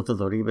many goals does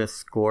Oribe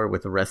score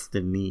with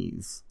rested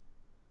knees?"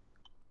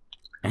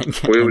 And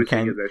Pollo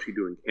Briseño is actually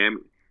doing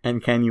cameo.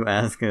 And can you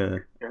ask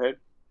Go ahead.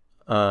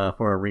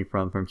 For a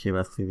refund from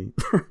Chivas TV?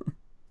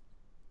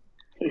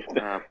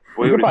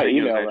 Pollo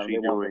Briseño is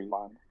actually doing.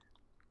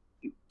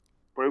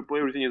 Pollo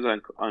Briseño is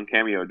on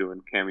Cameo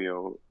doing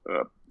cameo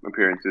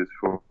appearances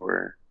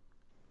for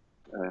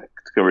to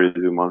cover his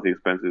monthly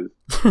expenses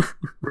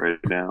right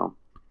now.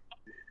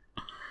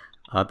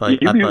 I thought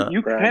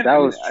that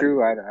was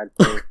true. I'd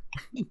pay.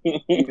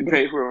 You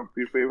pay for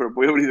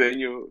Pollo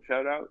Briseño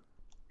shout out.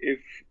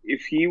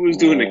 If he was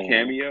doing a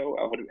cameo,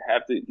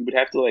 he would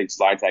have to like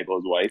slide tackle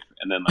his wife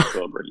and then like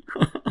celebrate.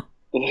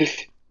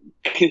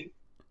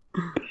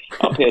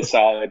 I'll pay a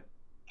solid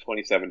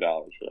 $27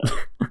 for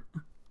that.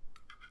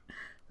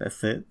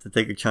 That's it? To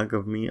take a chunk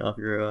of meat off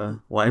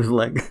your wife's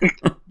leg?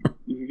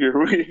 Yeah,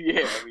 I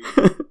mean,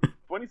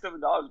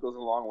 $27 goes a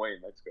long way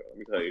in Mexico, let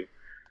me tell you.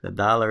 The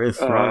dollar is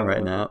strong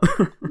right now.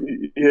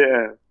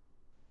 Yeah.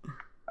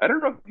 I don't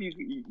know if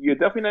you're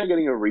definitely not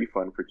getting a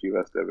refund for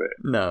Chivas TV.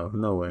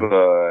 No way.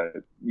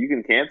 But you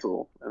can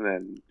cancel and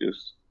then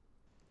just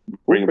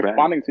bring it back.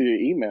 Responding to your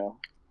email.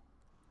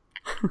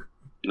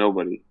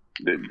 Nobody.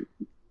 They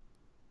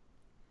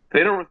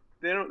don't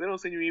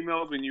send you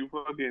emails when you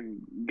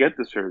fucking get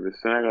the service.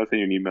 They're not gonna send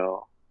you an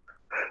email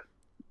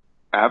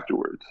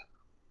afterwards.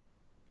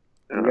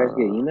 You guys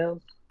get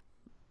emails?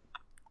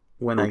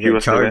 When I get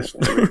charged.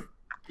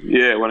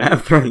 Yeah, when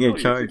after I get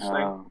charged.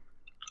 I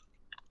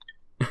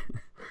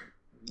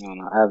don't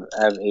know. I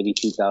have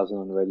 82,000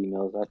 unread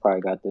emails. I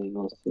probably got the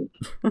emails too.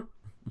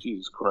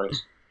 Jesus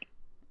Christ.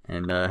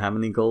 And how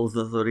many goals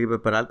does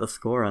Oribe Peralta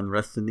score on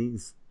rested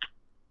knees?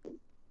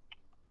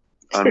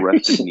 On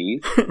rested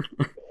knees?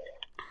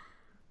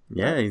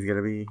 Yeah, he's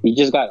gonna be. He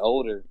just got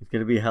older. He's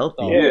gonna be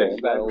healthy. Yeah,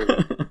 he got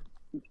older.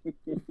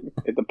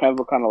 It depends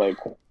what kind of like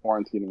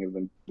quarantining he's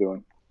been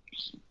doing.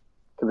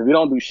 Because if you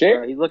don't do shit,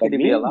 Bro, he's looking like to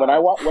me, be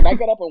alive. when I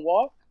get up and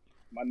walk,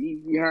 my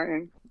knees be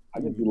hurting. I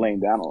just be laying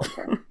down all the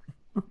time.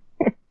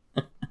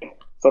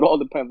 So it all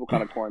depends what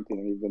kind of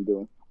quarantining he's been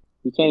doing.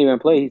 He can't even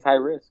play. He's high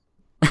risk.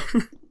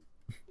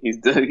 He's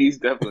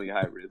definitely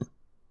high risk.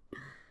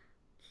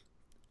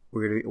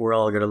 We're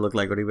all gonna look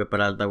like Oribe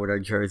Peralta with our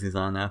jerseys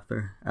on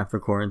after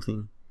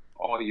quarantine.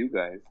 All you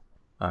guys.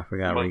 I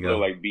forgot where You you go.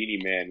 like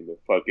Beanie Man in the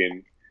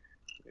fucking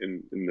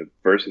in the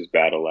versus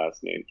battle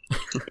last night.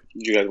 Did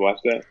you guys watch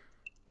that?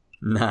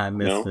 Nah, I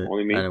missed it.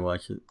 Only me? I didn't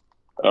watch it.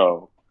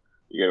 Oh,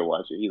 you gotta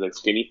watch it. He's like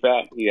skinny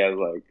fat. He has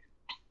like,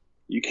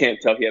 you can't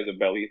tell he has a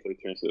belly until he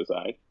turns to the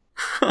side.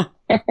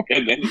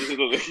 And then he just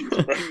looks like he's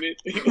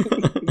pregnant.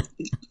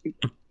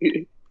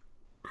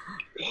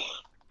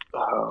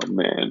 Oh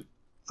man.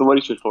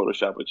 Somebody should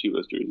Photoshop a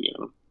Chivas jersey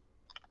on him.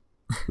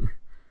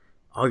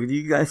 Oh, did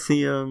you guys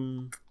see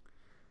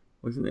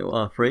what's his name?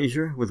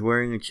 Frazier was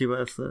wearing a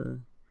Chivas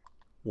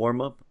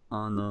warm up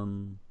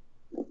on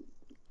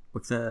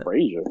what's that?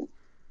 Frazier.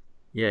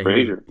 Yeah,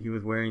 Frazier. He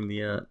was wearing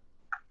the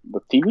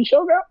TV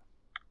show guy?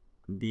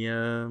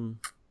 the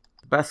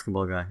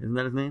basketball guy. Isn't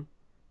that his name?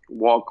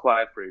 Walt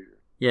Clyde Frazier.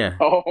 Yeah.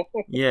 Oh.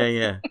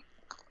 Yeah.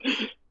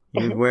 He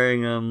was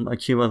wearing a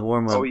Chivas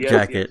warm up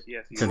jacket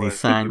because he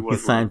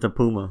signed to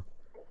Puma.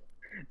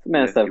 This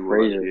man said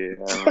Frazier. Yeah.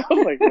 I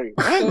was like, wait,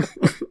 what?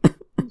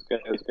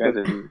 This guy's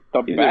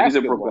he's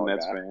a Brooklyn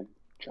Nets fan.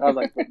 I was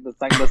like, the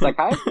psychiatrist? What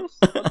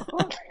the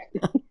fuck?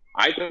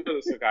 I thought it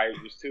was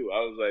psychiatrist too. I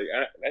was like,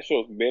 that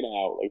show's been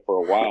out like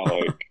for a while.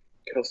 Like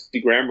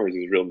Kelsey Grammer is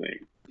his real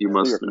name. You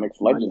must know.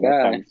 Next legend.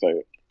 Next time you say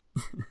it.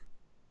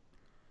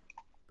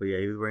 But yeah,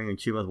 he was wearing a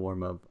Chivas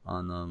warm up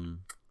on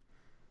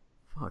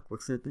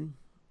what's that thing?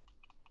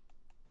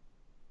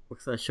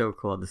 What's that show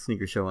called? The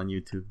sneaker show on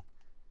YouTube.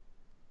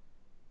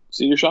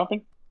 Senior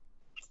shopping?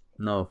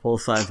 No, Full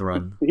Size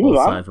Run. He was Full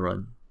on? Size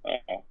Run.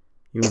 Uh-uh.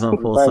 He was on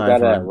Full Probably Size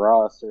got it Run. at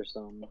Ross or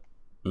something.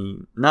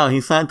 He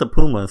signed to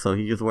Puma, so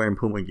he's just wearing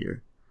Puma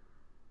gear.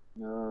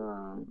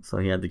 No. So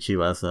he had the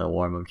Chivas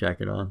warm up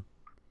jacket on.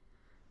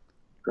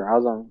 I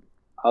was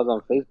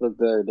on Facebook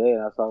the other day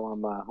and I saw one of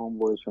my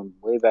homeboys from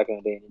way back in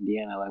the day in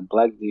Indiana, like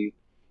black dude,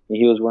 and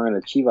he was wearing a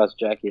Chivas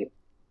jacket.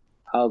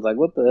 I was like,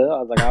 what the hell?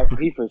 I was like,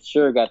 he for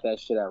sure got that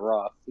shit at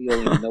Ross. He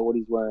don't even know what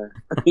he's wearing.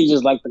 He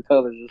just liked the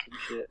colors or some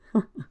shit.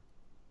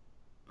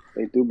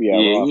 They do be at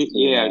Ross.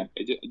 Yeah.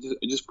 I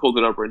just pulled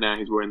it up right now.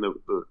 He's wearing the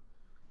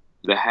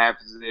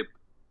half zip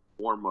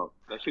warm up.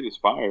 That shit is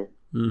fire.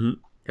 Mm-hmm.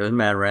 It was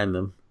mad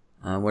random.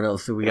 What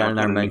else do we got in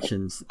our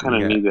mentions?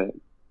 Kind of need that.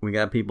 We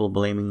got people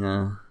blaming.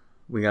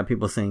 We got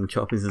people saying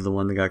Chofis is the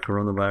one that got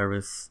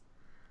coronavirus.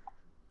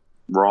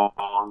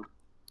 Wrong.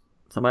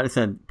 Somebody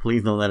said,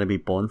 "Please don't let it be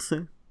Ponce."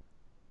 The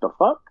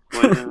fuck?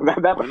 Why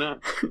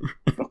not?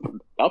 That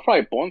was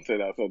probably Ponce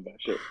that said that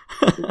shit.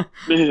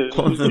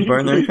 Ponce's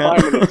burner He's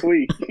account. finding a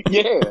tweet.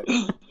 Yeah.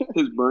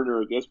 His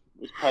burner, I guess,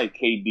 was probably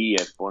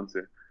KD at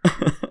sponsor.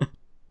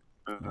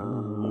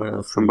 What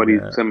else? Somebody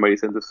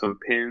sent us some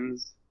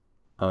pins.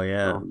 Oh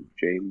yeah.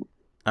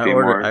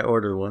 I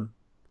ordered one.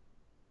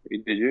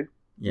 Did you?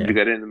 Yeah. Did you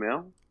get it in the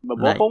mail? The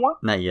Buffalo one?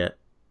 Not yet.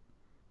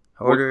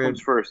 I What ordered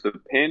comes first, the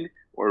pin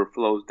or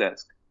Flo's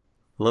desk?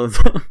 Flo's.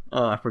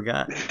 Oh, I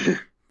forgot. Did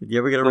you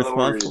ever get a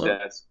response, Flo?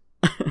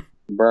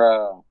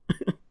 Bro.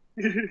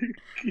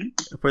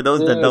 For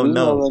those that don't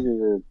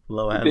know,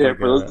 Flo has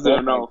for those that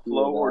don't know,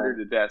 Flo ordered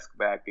a desk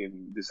back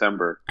in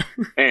December,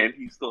 and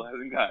he still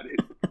hasn't got it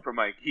from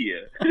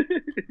IKEA.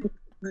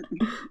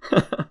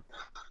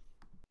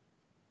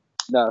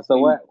 No, so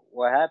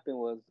what happened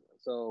was,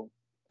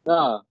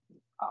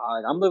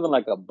 I'm living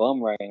like a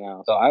bum right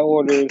now. So I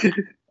ordered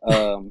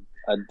a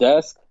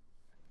desk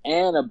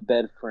and a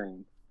bed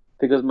frame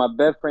because my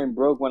bed frame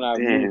broke when I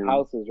moved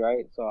houses,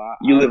 right? So I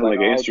live was like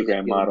an I'll Instagram just get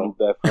a new model.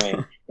 bed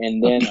frame,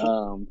 and then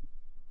so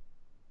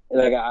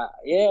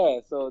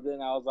then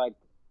I was like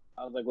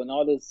when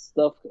all this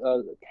stuff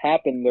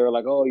happened, they were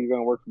like, oh, you're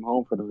gonna work from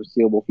home for the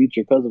foreseeable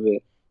future because of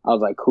it. I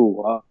was like,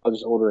 cool, I'll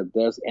just order a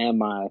desk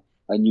and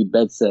a new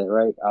bed set,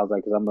 right? I was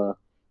like, because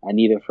I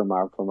need it for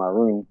my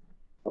room.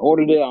 I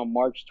ordered it on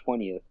March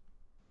 20th.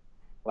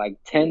 Like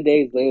 10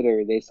 days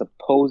later, they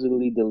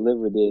supposedly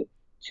delivered it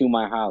to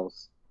my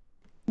house.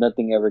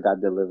 Nothing ever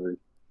got delivered.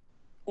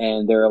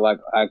 And they're like,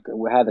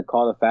 we had to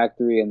call the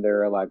factory, and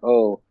they're like,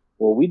 oh,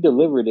 well, we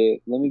delivered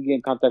it. Let me get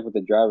in contact with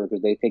the driver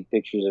because they take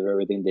pictures of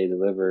everything they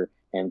deliver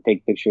and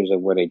take pictures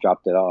of where they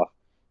dropped it off.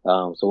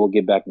 So we'll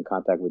get back in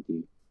contact with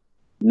you.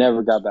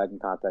 Never got back in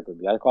contact with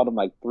me. I called them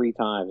like 3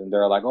 times, and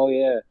they're like, "Oh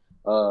yeah,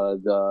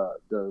 the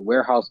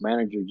warehouse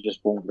manager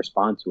just won't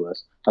respond to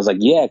us." I was like,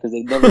 "Yeah, because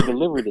they never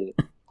delivered it."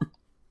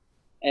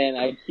 And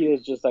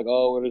IKEA's just like,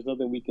 "Oh, well, there's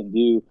nothing we can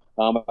do.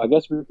 I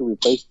guess we can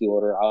replace the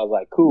order." I was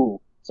like,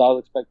 "Cool." So I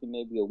was expecting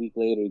maybe a week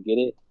later to get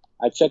it.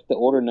 I checked the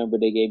order number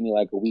they gave me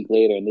like a week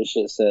later, and this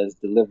shit says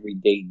delivery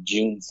date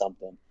June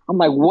something. I'm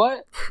like,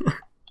 what?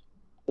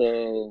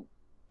 So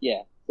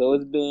yeah. So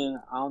it's been,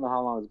 I don't know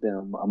how long it's been,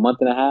 a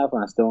month and a half,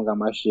 and I still don't got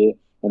my shit.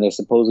 And they're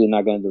supposedly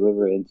not going to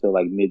deliver it until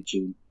like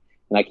mid-June.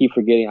 And I keep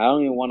forgetting. I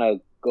don't even want to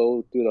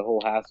go through the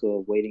whole hassle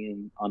of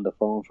waiting on the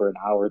phone for an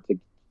hour to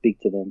speak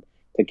to them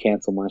to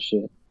cancel my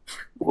shit.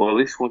 Well, at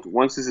least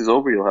once this is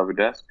over, you'll have a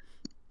desk.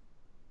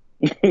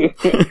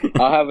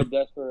 I'll have a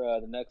desk for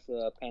the next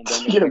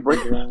pandemic. You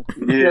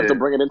have to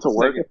bring it into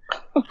work.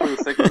 For the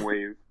second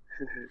wave.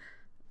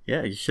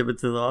 Yeah, you ship it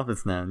to the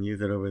office now and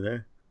use it over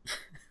there.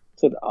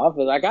 To the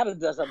office. I got a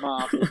desk at my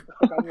office.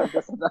 I got a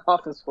desk at the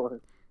office for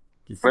it.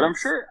 But I'm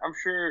sure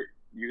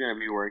you're gonna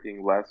be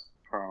working less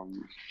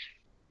from.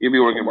 You'll be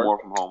working more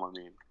from home. I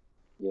mean.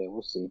 Yeah,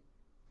 we'll see.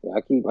 Yeah,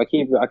 I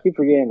keep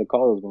forgetting to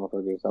call those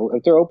motherfuckers.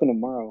 If they're open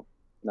tomorrow,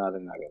 no,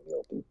 they're not gonna be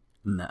open.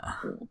 Nah.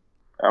 Yeah.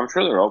 I'm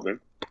sure they're open.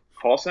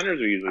 Call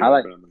centers are usually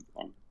open.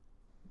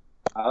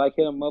 I like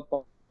hit them up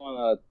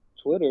on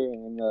Twitter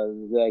and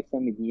they like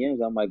send me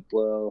DMs. I'm like,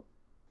 well.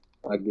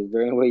 Like, is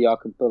there any way y'all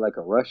can put, like,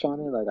 a rush on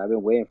it? Like, I've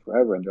been waiting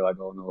forever. And they're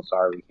like, oh, no,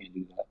 sorry, we can't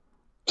do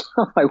that.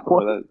 I'm like,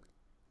 what? Well,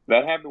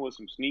 that happened with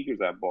some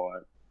sneakers I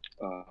bought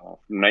from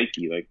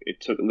Nike. Like,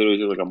 it literally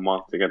took, like, a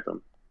month to get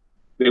them.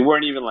 They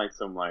weren't even, like,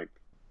 some, like,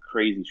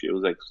 crazy shit. It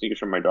was, like, sneakers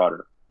from my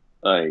daughter.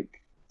 Like,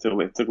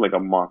 it took like, a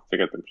month to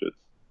get them shits.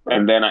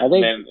 And then,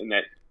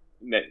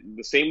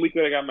 the same week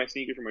that I got my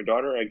sneakers from my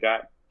daughter, I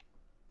got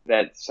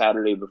that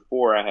Saturday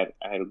before I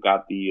had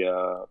got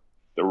the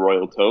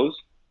Royal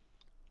Toes.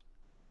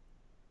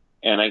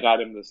 And I got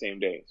him the same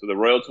day. So the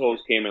Royal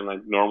Toes came in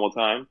like normal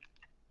time,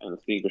 and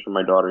the sneakers from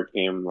my daughter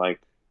came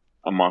like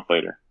a month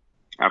later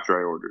after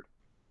I ordered.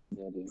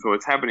 Yeah, so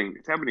it's happening.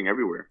 It's happening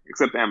everywhere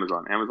except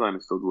Amazon. Amazon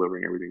is still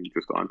delivering everything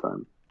just on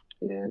time.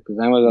 Yeah, because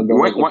Amazon.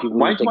 Why do you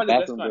want the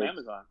best on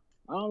Amazon?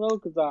 I don't know,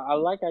 because I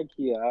like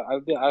IKEA.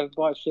 I've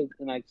bought shit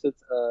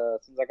since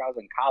like I was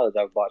in college.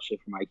 I've bought shit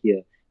from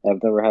IKEA.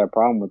 I've never had a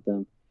problem with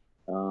them.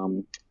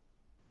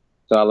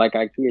 So I like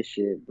IKEA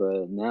shit,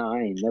 but now I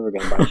ain't never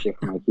gonna buy shit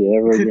from IKEA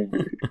ever again.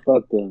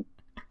 Fuck them.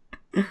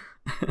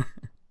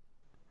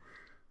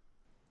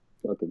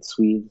 Fucking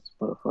Swedes,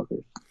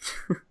 motherfuckers.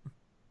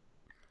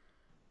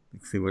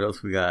 Let's see what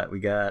else we got.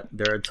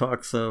 There are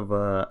talks of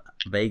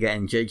Vega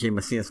and JJ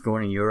Macias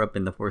going to Europe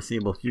in the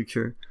foreseeable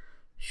future.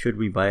 Should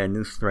we buy a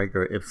new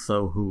striker? If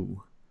so,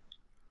 who?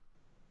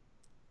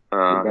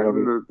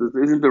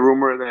 Isn't the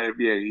rumor that it'd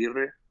be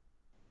Aguirre?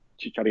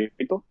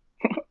 Chicharito?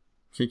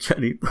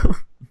 Chicharito?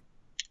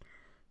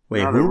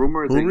 Wait, no, the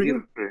rumor is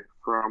Aguirre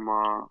from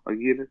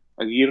Aguirre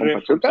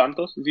from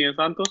Santos. Is he in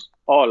Santos?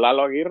 Oh,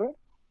 Lalo Aguirre?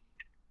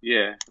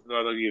 Yeah,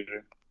 Lalo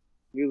Aguirre.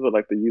 He was with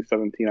like the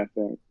U17, I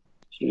think.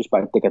 She just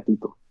by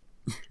Tecatito.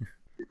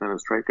 He's not a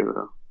striker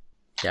though.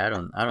 Yeah, I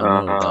don't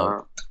know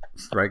about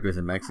strikers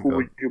in Mexico. Who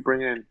would you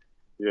bring in?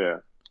 Yeah,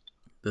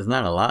 there's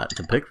not a lot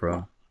to pick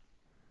from.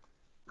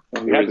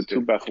 Well, we have the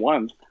 2 best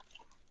ones.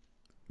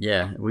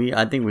 Yeah,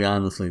 I think we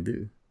honestly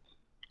do.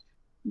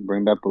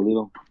 Bring back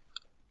Polito.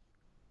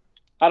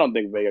 I don't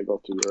think Vega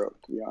goes to Europe,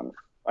 to be honest.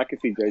 I could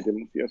see JJ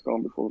Macias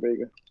going before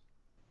Vega.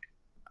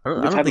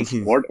 I don't think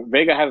he's scored.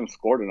 Vega hasn't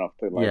scored enough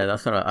to like. Yeah,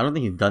 that's what I don't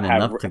think he's done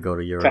enough to go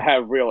to Europe. To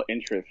have real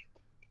interest.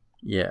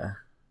 Yeah.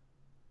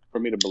 For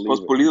me to believe. Plus,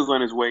 Polito's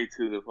on his way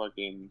to the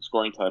fucking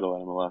scoring title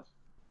at MLS.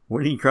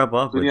 What did he crop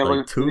off with?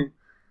 Like 2?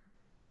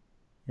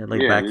 Yeah,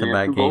 like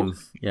back-to-back games.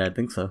 Goals? Yeah, I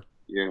think so.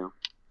 Yeah.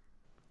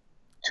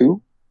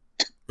 2?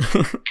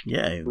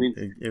 Yeah,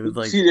 it was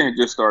like. Season had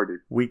just started.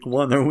 Week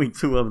 1 or week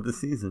 2 of the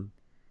season.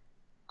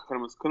 Cut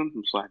him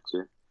some slack,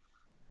 sir.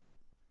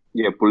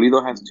 Yeah,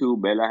 Pulido has 2.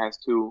 Vela has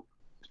 2.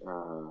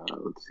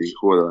 Let's see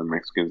who are the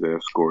Mexicans that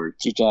have scored.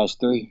 Chicha has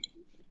 3.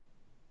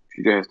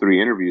 Chicha has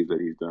 3 interviews that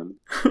he's done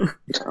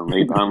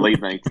on late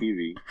night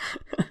TV.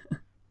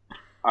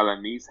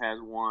 Alanis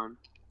has 1.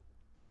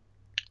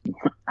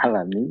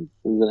 Alanis is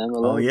an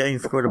MLS. Oh yeah, he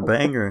scored a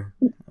banger.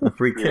 A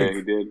free kick. Yeah,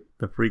 he did.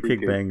 The free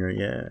kick banger.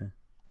 Yeah,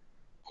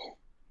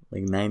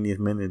 like 90th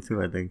minute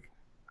too, I think.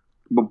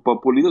 But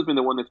Pulido's been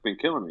the one that's been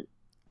killing it.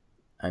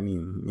 I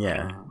mean,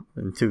 yeah,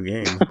 in 2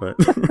 games, but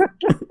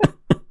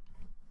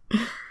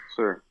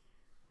sir,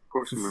 of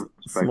course,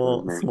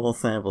 small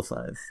sample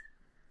size.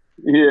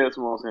 Yeah,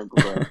 small sample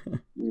size.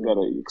 You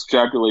gotta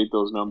extrapolate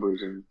those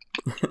numbers, and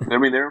I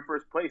mean they're in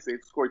first place.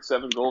 They've scored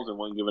 7 goals and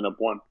one giving up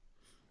 1.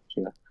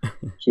 Yeah.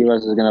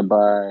 Chivas is gonna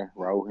buy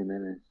Raúl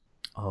Jiménez.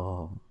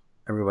 Oh,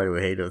 everybody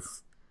would hate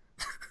us.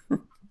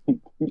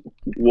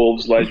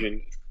 Wolves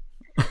legend.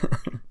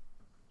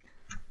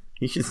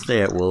 He should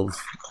stay at Wolves.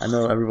 I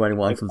know everybody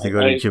wants him to go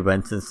to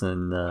Juventus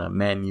and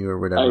Man U or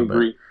whatever, I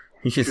agree.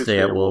 But he should stay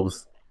at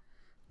Wolves.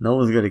 No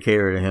one's going to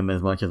cater to him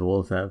as much as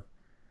Wolves have.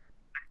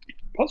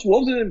 Plus,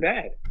 Wolves isn't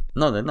bad.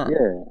 No, they're not.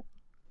 Yeah.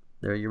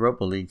 They're a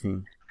Europa League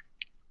team.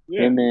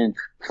 Yeah. Him and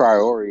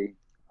Traore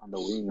on the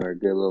wing are a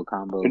good little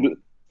combo.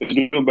 They're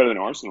doing better than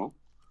Arsenal.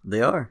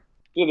 They are.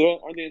 Yeah,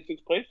 aren't they in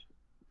 6th place?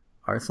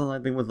 Arsenal, I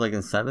think, was like in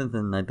 7th,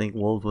 and I think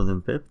Wolves was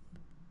in 5th.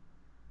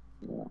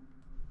 Yeah.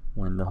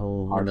 When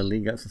the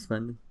league got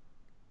suspended.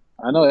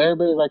 I know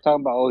everybody's like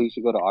talking about, he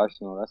should go to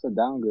Arsenal. That's a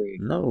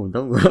downgrade. No,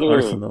 don't go to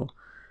Arsenal.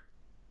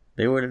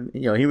 They would,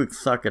 he would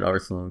suck at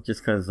Arsenal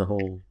just because the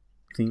whole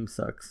team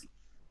sucks.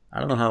 I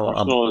don't know how.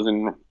 Arsenal is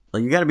in.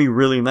 Like, you got to be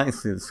really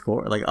nice to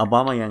score. Like,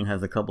 Aubameyang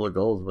has a couple of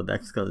goals, but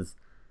that's because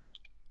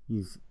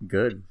he's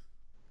good.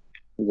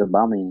 He's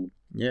Aubameyang.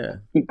 Yeah.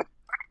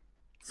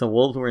 So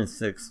Wolves were in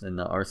 6th, and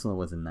Arsenal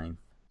was in 9th.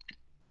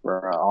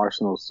 Bro,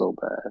 Arsenal's so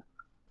bad.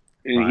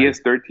 And he has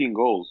 13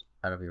 goals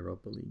out of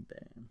Europa League.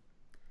 Damn.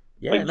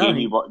 Yeah, like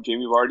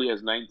Jamie Vardy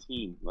has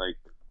 19. Like,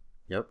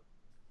 yep.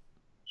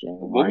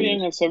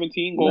 Aubameyang has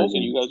 17 goals,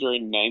 and you guys are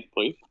in 9th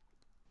place.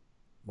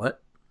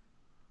 What?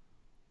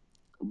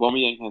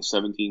 Aubameyang has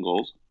 17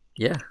 goals.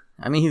 Yeah,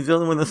 I mean he's the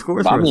only one that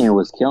scores. Aubameyang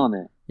was killing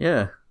it.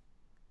 Yeah.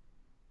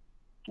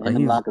 And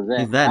Lacazette.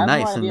 He's that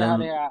nice, I have no idea how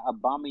they are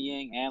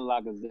Aubameyang and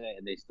Lacazette,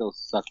 and they still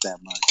suck that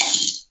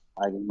much.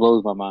 Like, it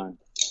blows my mind.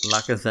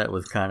 Lacazette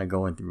was kind of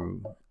going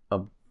through a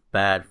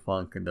bad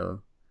funk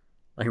though.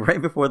 Like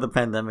right before the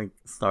pandemic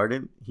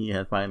started, he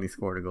had finally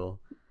scored a goal,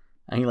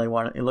 and it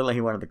looked like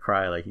he wanted to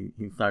cry. Like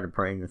he started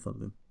praying or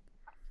something.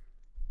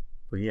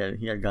 But he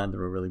had gone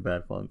through a really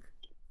bad funk.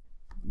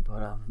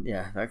 But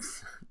yeah,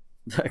 that's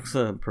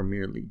a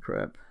Premier League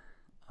crap.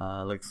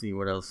 Let's see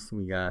what else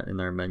we got in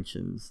our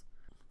mentions.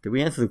 Did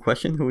we answer the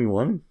question? Who we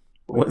won?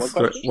 What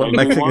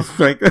Mexican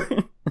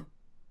striker?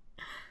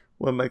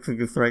 What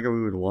Mexican striker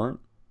we would want?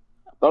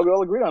 I thought we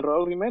all agreed on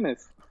Raul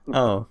Jimenez.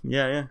 Oh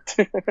yeah.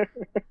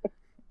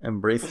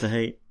 Embrace the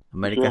hate.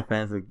 America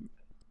fans would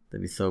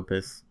be so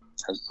pissed.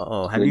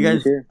 Oh, have you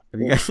guys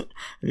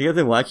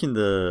been watching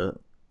the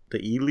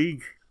E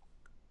League?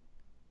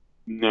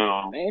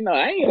 No.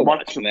 I ain't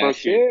watching that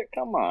shit.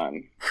 Come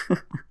on.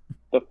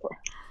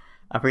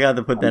 I forgot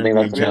to put that in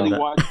the agenda.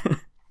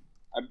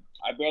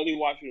 I barely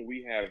watch when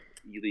we have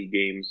E-League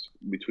games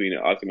between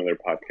us and other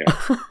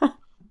podcasts.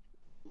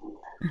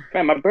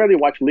 Fam, I barely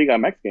watch Liga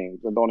MX games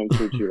and don't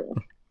include you.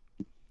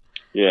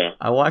 Yeah.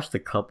 I watched a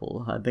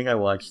couple. I think I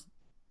watched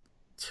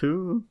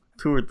two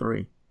or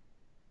three.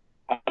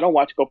 I don't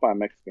watch Copa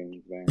MX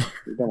games, man.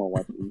 You don't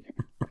want to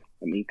watch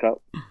an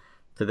E-Cup.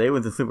 Today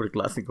was the Super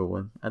Clásico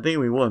one. I think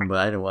we won, but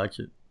I didn't watch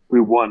it.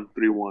 We won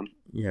 3-1.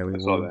 Yeah, we won.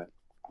 I saw that.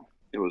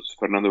 It was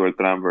Fernando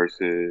Beltrán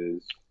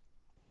versus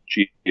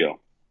Gio.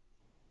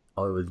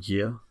 Oh, it was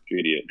Gio?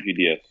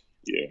 GDS,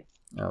 yeah.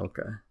 Oh,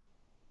 okay.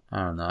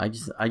 I don't know.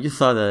 I just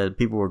saw that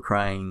people were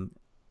crying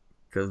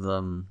because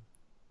the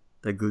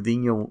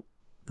Gudiño,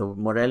 the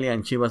Morelia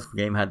and Chivas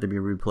game had to be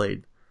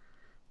replayed.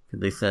 Because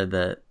they said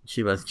that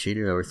Chivas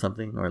cheated or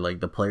something, or like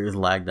the players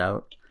lagged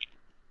out.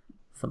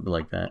 Something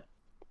like that.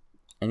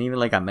 And even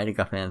like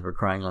America fans were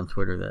crying on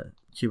Twitter that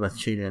Chivas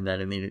cheated and that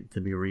it needed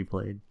to be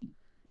replayed.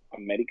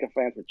 America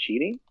fans were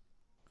cheating?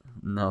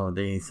 No,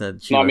 they said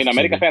Chivas. No, I mean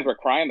America cheated. fans were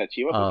crying that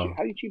Chivas was cheating.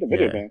 How do you cheat a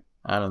video game?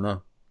 I don't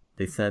know.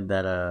 They said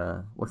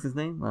that what's his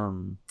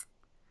name?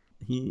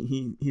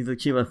 He's a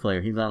Chivas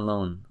player. He's on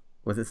loan.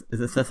 Is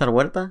it Cesar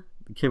Huerta?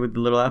 The kid with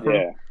the little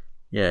afro?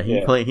 Yeah.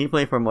 He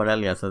played for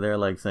Morelia, so they're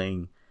like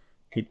saying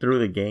he threw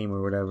the game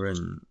or whatever,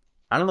 and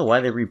I don't know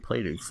why they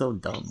replayed it. It's so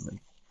dumb.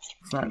 Like,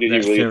 it's not Did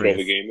that he really serious. throw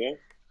the game there?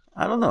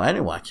 I don't know. I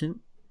didn't watch it.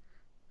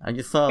 I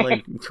just saw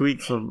like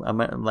tweets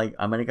of like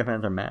America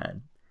fans are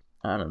mad.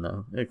 I don't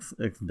know. It's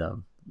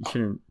dumb.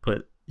 You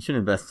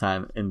shouldn't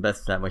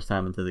invest that much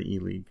time into the E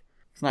League.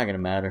 It's not gonna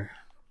matter.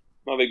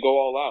 No, they go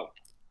all out.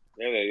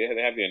 They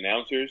have the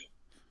announcers.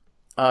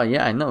 Oh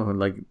yeah, I know.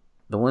 Like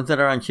the ones that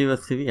are on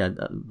Chivas TV,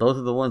 those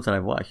are the ones that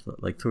I've watched.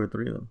 Like 2 or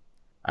 3 of them.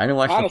 I didn't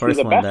watch the first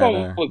one. The best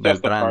one was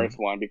just the first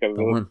one because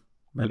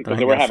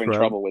they were having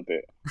trouble with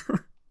it.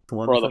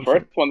 Bro, the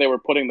first one they were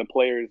putting the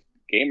players'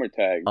 gamer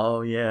tags.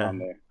 Oh yeah, on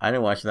there. I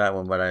didn't watch that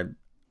one, but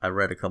I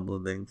read a couple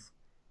of things.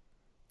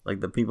 Like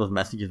the people's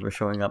messages were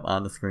showing up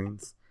on the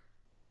screens.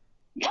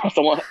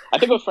 Someone, I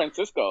think it was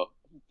Francisco.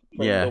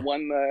 Yeah, the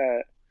one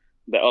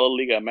the El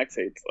Liga MX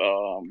hates.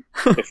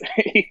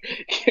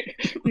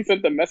 He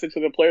sent the message to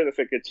the player that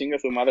said "Que chinga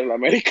su madre la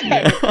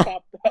América."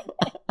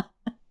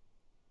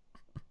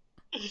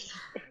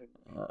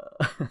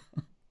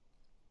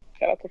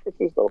 Shout out to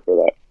Francisco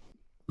for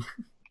that.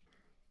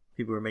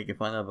 People were making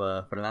fun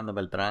of Fernando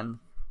Beltrán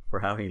for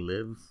how he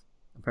lives,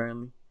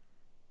 apparently,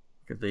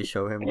 because they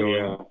show him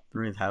going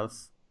through his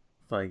house.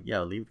 It's like,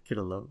 yo, leave the kid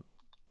alone.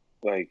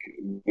 Like,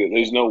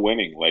 there's no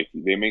winning. Like,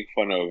 they make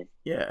fun of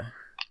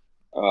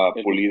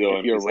Pulido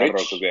and Pizarro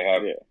because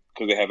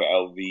they have an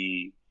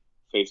LV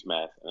face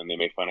mask, and they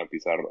make fun of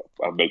Pizarro,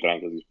 of Beltrán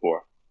because he's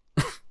poor.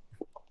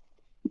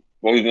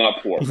 Well, he's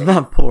not poor. He's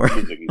not poor. He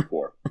looks like he's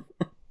poor.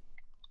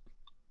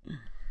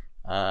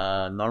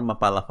 Norma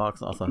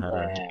Palafox also had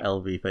a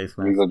LV face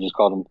mask. Rigo just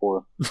called him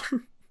poor.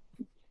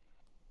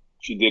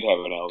 She did have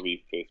an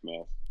LV face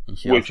mask. And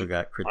she also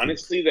got critiqued.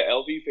 Honestly, the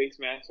LV face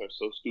masks are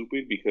so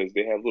stupid because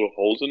they have little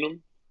holes in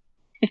them.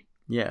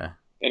 Yeah.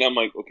 And I'm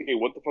like, okay,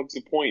 what the fuck's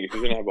the point if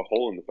you're gonna have a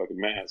hole in the fucking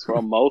mask?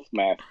 Well, most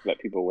masks that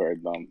people wear are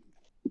dumb.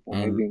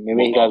 Maybe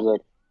he has a.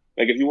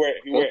 Like if you wear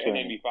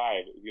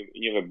N95,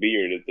 you have a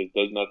beard, it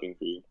does nothing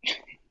for you.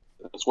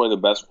 That's why the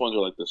best ones are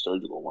like the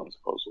surgical ones,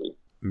 supposedly.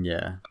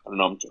 Yeah. I don't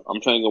know. I'm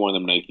trying to get one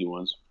of them Nike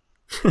ones.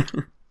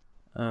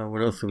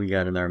 What else do we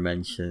got in our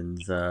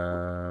mentions?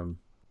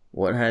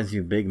 What has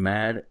you big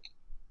mad?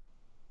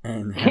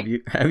 And have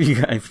you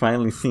guys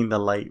finally seen the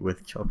light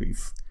with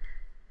Chubbies?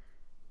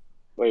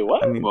 Wait,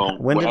 what? I mean, Well,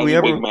 when did we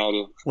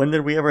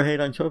ever hate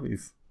on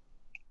Chubbies?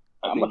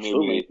 I think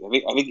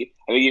it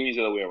means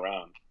the other way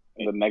around.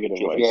 The negative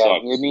way. Yeah,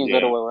 sucks. it means the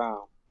other way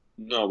around.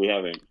 No, we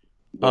haven't.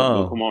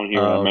 Don't come on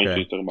here and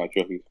mention talking about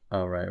trophies.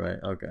 Oh, right,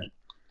 okay.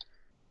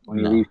 When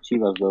you leave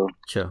Chivas, though,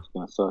 chill. It's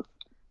gonna suck.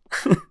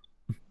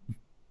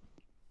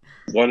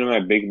 What am I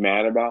big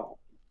mad about?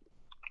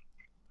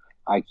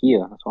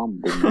 IKEA. That's what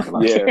I'm big mad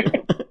about. Yeah.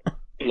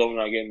 Flo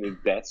not getting his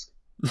desk.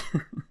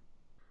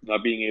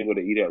 Not being able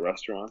to eat at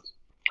restaurants.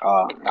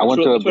 I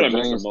went to a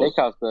Brazilian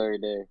steakhouse the other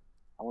day.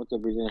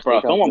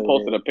 Bro, someone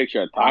posted a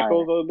picture of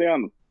tacos the other day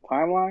on the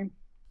timeline.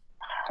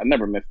 I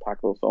never miss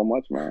tacos so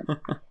much, man.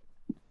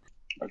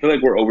 I feel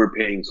like we're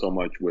overpaying so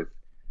much with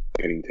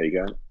getting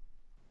takeout.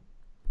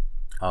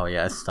 Oh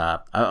yeah, I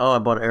stopped. I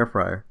bought an air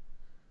fryer.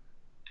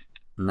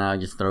 Now I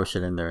just throw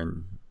shit in there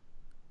and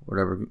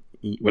whatever.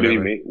 What have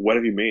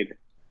you made?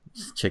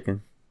 Just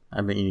chicken.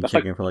 I've been eating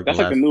chicken for the last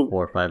 4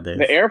 or 5 days.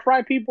 The air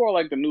fry people are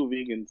like the new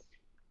vegans.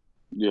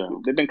 Yeah,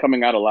 they've been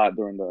coming out a lot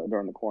during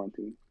the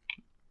quarantine.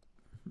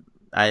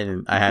 I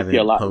haven't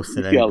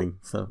posted anything,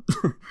 so.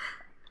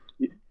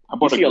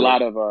 I see a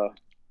lot of.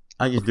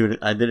 I just do it.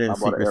 I did it in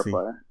secrecy.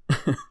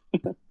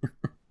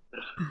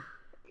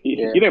 He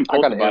didn't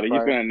post about it. He's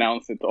gonna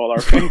announce it to all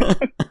our fans.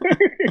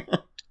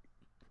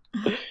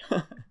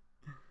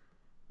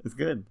 It's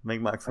good.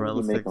 Make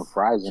mozzarella sticks. Making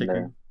fries chicken, in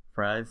there.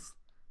 Fries.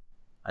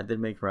 I did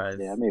make fries.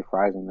 Yeah, I made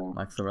fries in there.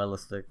 Mozzarella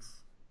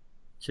sticks,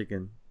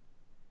 chicken.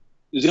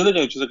 Is it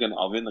just like an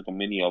oven, like a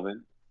mini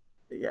oven?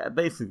 Yeah,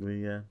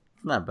 basically. Yeah,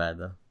 it's not bad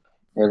though.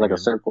 There's like a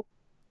circle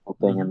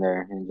thing in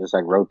there, and just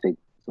like rotate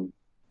them.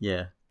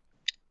 Yeah.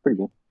 Pretty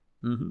good.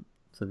 Mm-hmm.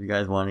 So if you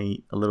guys want to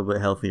eat a little bit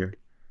healthier,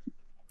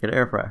 get an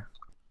air fryer.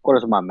 What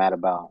else am I mad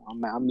about?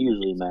 I'm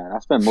usually mad. I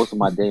spend most of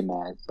my day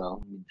mad, so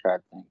let me try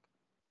to think.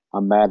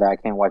 I'm mad that I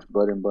can't watch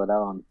Blood In, Blood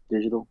Out on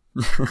digital.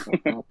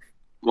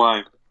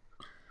 Why?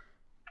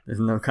 There's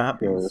no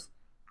copies.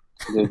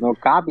 There's no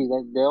copies.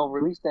 They don't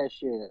release that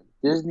shit.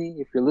 Disney,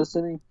 if you're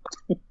listening.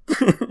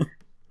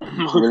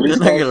 They're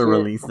not gonna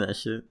release that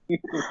shit.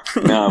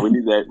 Nah, we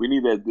need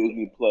that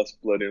Disney Plus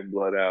Blood In,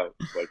 Blood Out.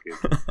 Fucking.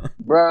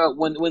 Bro,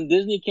 when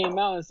Disney came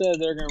out and said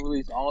they're gonna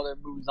release all their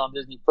movies on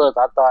Disney Plus,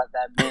 I thought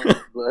that meant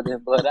Blood In,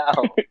 Blood Out.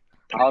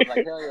 I was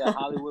like, hell yeah,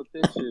 Hollywood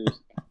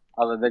Pictures.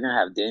 I was like, they're gonna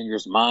have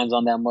Dangerous Minds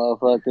on that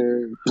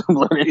motherfucker.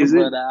 Blood In,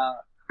 Blood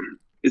Out.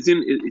 It's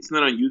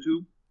not on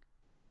YouTube?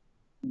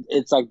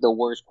 It's like the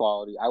worst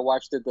quality. I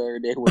watched it the other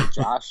day with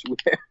Josh.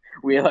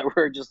 we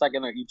were just like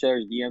in each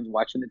other's DMs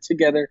watching it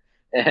together,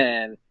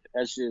 and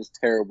that shit is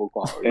terrible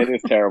quality. It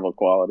is terrible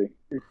quality.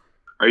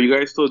 Are you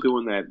guys still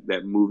doing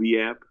that movie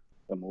app?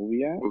 The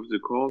movie app? What was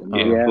it called?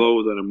 Yeah, Flo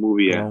was on a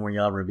movie app. Where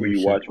y'all review where you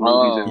shit. watch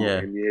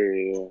movies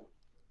yeah.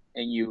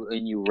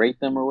 And you rate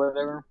them or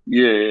whatever?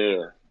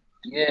 Yeah.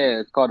 Yeah,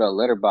 it's called a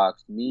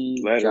Letterboxd.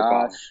 Me,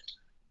 Josh,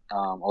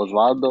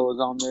 Osvaldo was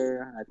on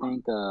there. I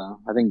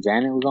think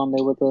Janet was on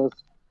there with us.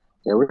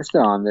 Yeah, we're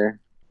still on there.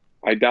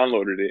 I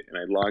downloaded it and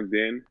I logged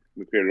in.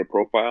 We created a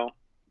profile.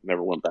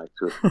 Never went back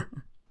to it.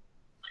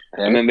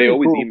 And then they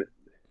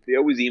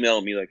always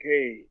email me like,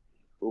 "Hey,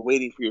 we're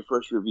waiting for your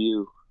first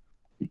review."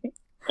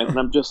 And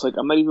I'm just like,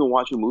 I'm not even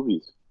watching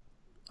movies.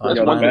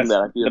 That's one thing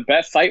that I feel. The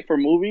best site for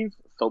movies,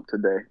 Soap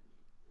Today.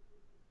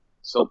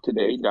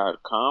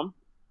 SoapToday.com.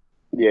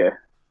 Yeah.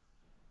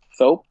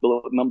 Soap,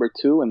 number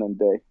 2, and then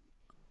day.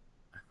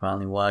 I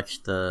finally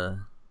watched that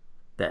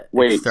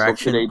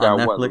Extraction on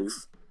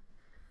Netflix.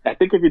 I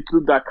think if you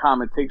do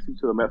 .com, it takes you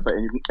to a website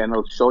and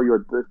it'll show you a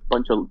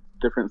bunch of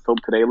different Soap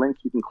Today links.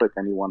 You can click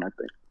any one, I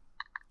think.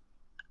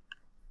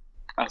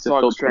 I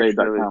saw Extraction.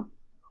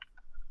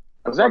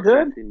 Was that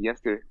good?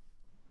 Yesterday.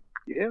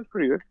 Yeah, it was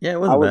pretty good. Yeah, it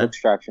wasn't bad.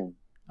 Extraction.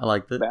 I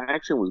liked it. The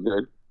action was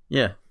good.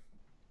 Yeah.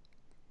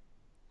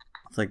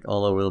 It's like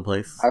all over the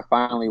place. I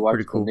finally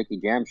watched the Nicky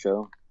Jam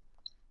show.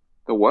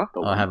 The what?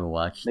 I haven't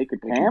watched.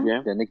 Naked Cam?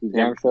 The Nicky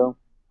Jam show.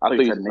 I thought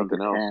you said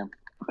something else.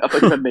 I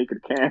thought you said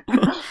Naked Cam.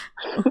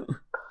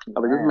 I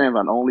was like, this man's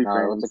on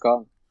OnlyFans. What's it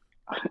called?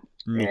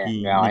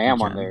 Nikki I am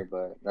Jam. on there,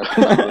 but that's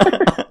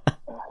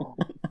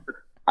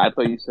I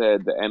thought you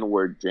said the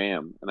N-word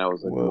jam, and I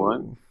was like, Whoa.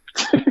 what?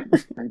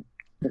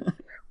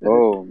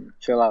 Whoa,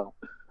 chill out.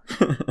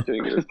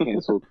 Should get us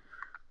canceled.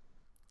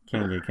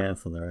 Can't get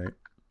canceled, all right?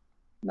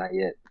 Not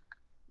yet.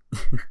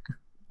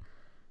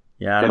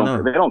 Yeah, I don't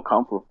know. They don't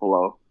come for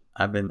Flo.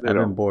 I've been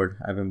bored.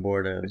 I've been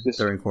bored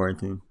during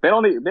quarantine. They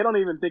don't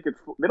even think it's.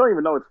 They don't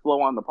even know it's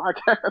Flow on the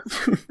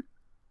podcast.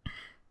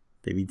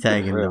 They be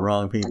tagging the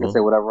wrong people. I can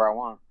say whatever I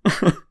want.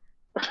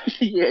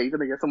 Yeah, you're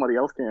gonna get somebody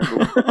else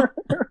canceled.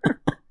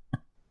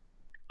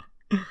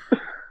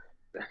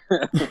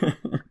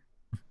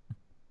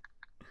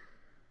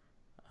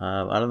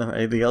 I don't know.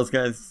 Anything else,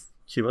 guys?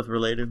 Chivas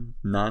related?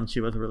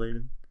 Non-Chivas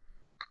related?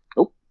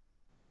 Nope.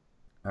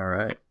 All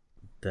right.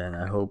 Then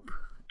I hope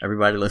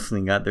everybody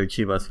listening got their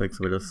Chivas fix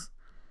with us,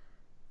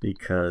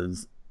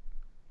 because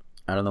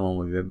I don't know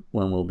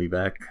when we'll be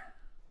back.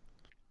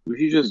 We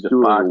should just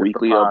do a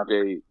weekly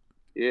update.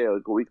 Yeah,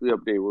 like a weekly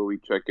update where we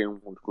check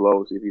in with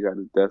Flo, see if he got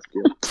his desk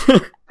yet.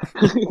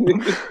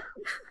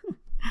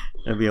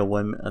 It'll be a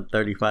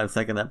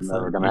 35-second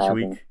episode each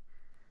week.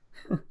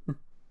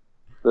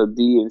 The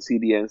D in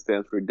CDN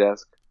stands for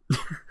desk.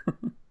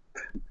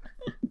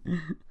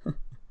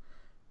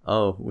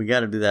 Oh, we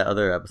got to do that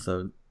other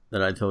episode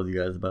that I told you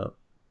guys about,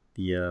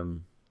 the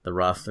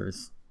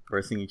rosters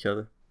versing each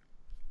other.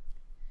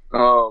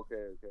 Oh,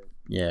 okay.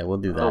 Yeah, we'll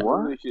do that. Oh,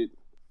 what?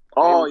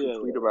 Yeah.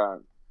 Tweet about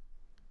it.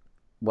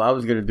 Well, I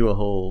was gonna do a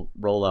whole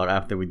rollout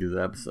after we do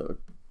the episode.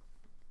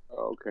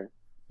 Oh, okay.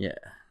 Yeah.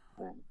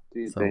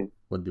 So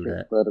we'll do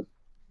that.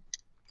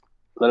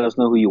 Let us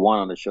know who you want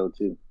on the show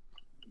too,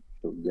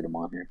 so we can get them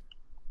on here.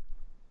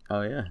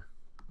 Oh yeah.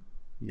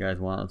 You guys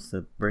want us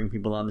to bring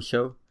people on the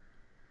show?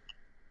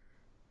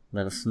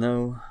 Let us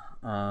know.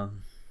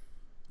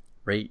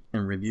 Rate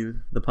and review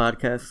the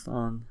podcast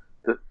on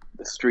the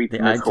street, the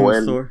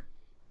iTunes store.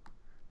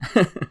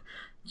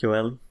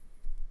 Joelle.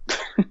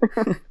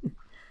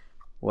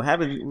 What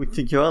happened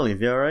to Joelle? Is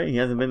he alright? He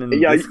hasn't been in the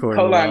Discord.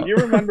 Hold on. You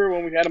remember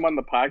when we had him on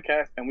the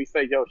podcast and we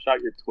said, "Yo, shout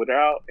your Twitter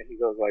out," and he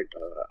goes like,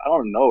 "I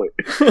don't know it."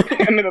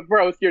 And then,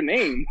 bro, it's your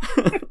name.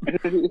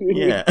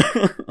 Yeah.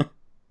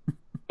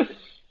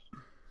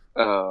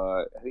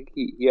 I think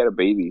he had a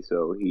baby,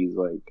 so he's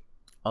like.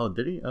 Oh,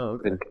 did he? Oh,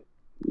 okay.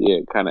 Yeah,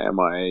 kind of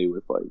MIA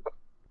with like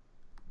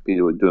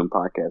people doing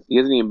podcasts. He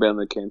hasn't even been on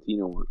the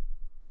Cantina one.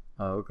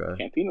 Oh, okay.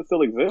 Cantina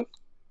still exists?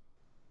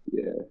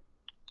 Yeah.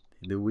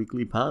 They do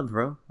weekly pods,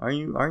 bro. Are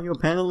you a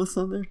panelist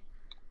on there?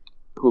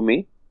 Who,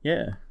 me?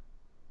 Yeah.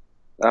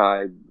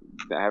 I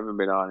haven't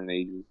been on in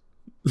ages.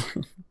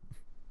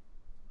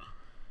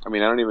 I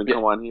mean, I don't even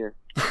come on here.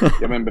 You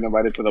haven't been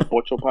invited to the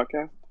Pocho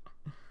podcast?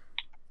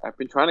 I've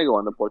been trying to go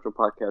on the Pocho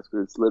podcast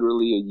because it's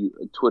literally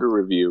a Twitter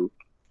review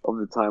of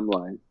the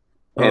timeline.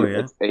 And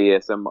it's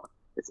ASMR.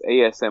 It's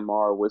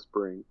ASMR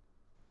whispering.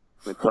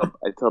 I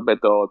tell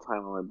Beto all the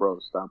time, I'm like, bro,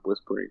 stop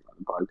whispering on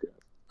the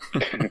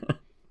podcast.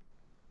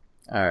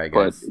 All right,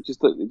 guys. But it just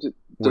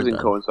doesn't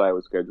coincide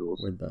with schedules.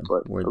 We're done.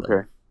 But we're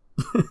okay.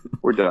 Done.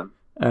 We're done.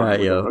 All right,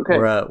 yo. Okay.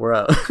 We're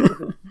out.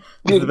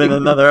 This has been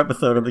another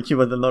episode of the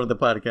Chivas del Norte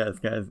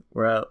podcast, guys.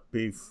 We're out.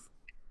 Peace.